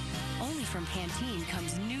 Only from Pantene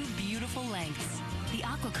comes new beautiful lengths. The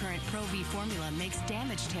AquaCurrent Pro V formula makes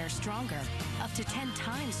damaged hair stronger, up to 10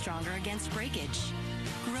 times stronger against breakage.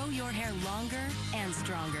 Grow your hair longer and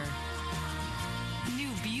stronger. New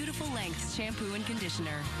beautiful lengths shampoo and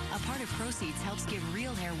conditioner. A part of proceeds helps give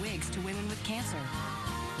real hair wigs to women with cancer.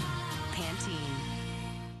 Pantene.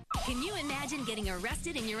 Can you imagine getting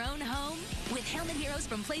arrested in your own home? With Helmet Heroes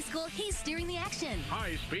from Play School, he's steering the action.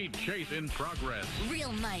 High-speed chase in progress.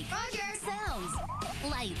 Real mic. Roger. Sounds.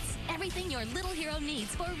 Lights. Everything your little hero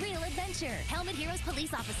needs for real adventure. Helmet Heroes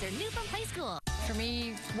Police Officer, new from Play School. For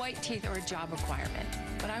me, white teeth are a job requirement,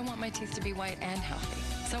 but I want my teeth to be white and healthy.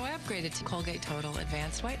 So I upgraded to Colgate Total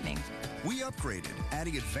Advanced Whitening. We upgraded,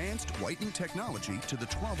 adding advanced whitening technology to the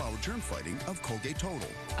 12-hour germ fighting of Colgate Total.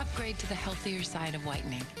 Upgrade to the healthier side of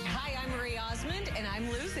whitening. Hi, I'm Marie Osmond, and I'm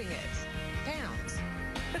losing it. Pounds.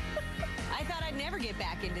 I thought I'd never get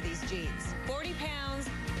back into these jeans. 40 pounds,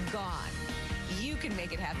 gone. You can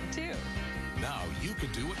make it happen, too. Now you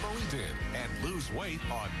can do what Marie did and lose weight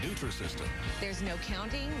on Nutrisystem. There's no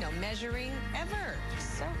counting, no measuring, ever.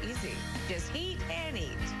 So easy. Just eat and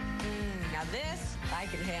eat. Now this, I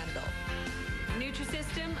can handle.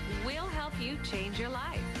 Nutrisystem will help you change your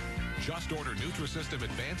life. Just order Nutrisystem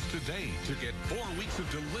Advanced today to get 4 weeks of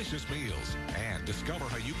delicious meals and discover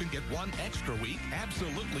how you can get 1 extra week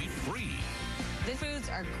absolutely free. The foods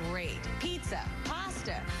are great. Pizza,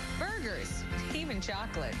 pasta, burgers, even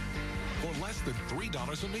chocolate. For less than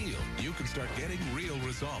 $3 a meal, you can start getting real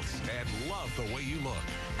results and love the way you look.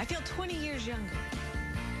 I feel 20 years younger.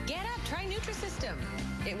 Get up, try Nutrisystem.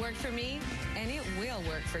 It worked for me, and it will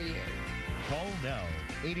work for you. Call now,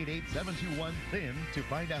 888-721-THIN, to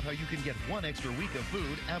find out how you can get 1 extra week of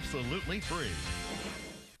food absolutely free.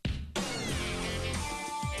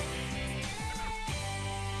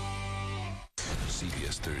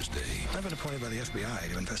 CBS Thursday. I've been appointed by the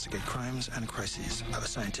FBI to investigate crimes and crises of a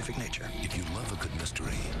scientific nature. If you love a good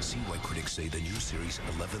mystery, see why critics say the new series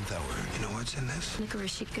 11th Hour. You know what's in this?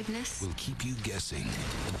 Licorice goodness. Will keep you guessing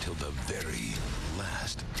until the very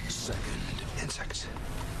last second. Insects.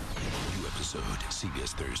 New episode,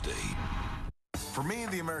 CBS Thursday. For me,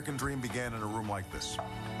 the American dream began in a room like this.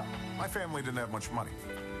 My family didn't have much money,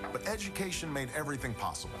 but education made everything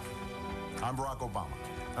possible. I'm Barack Obama,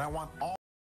 and I want all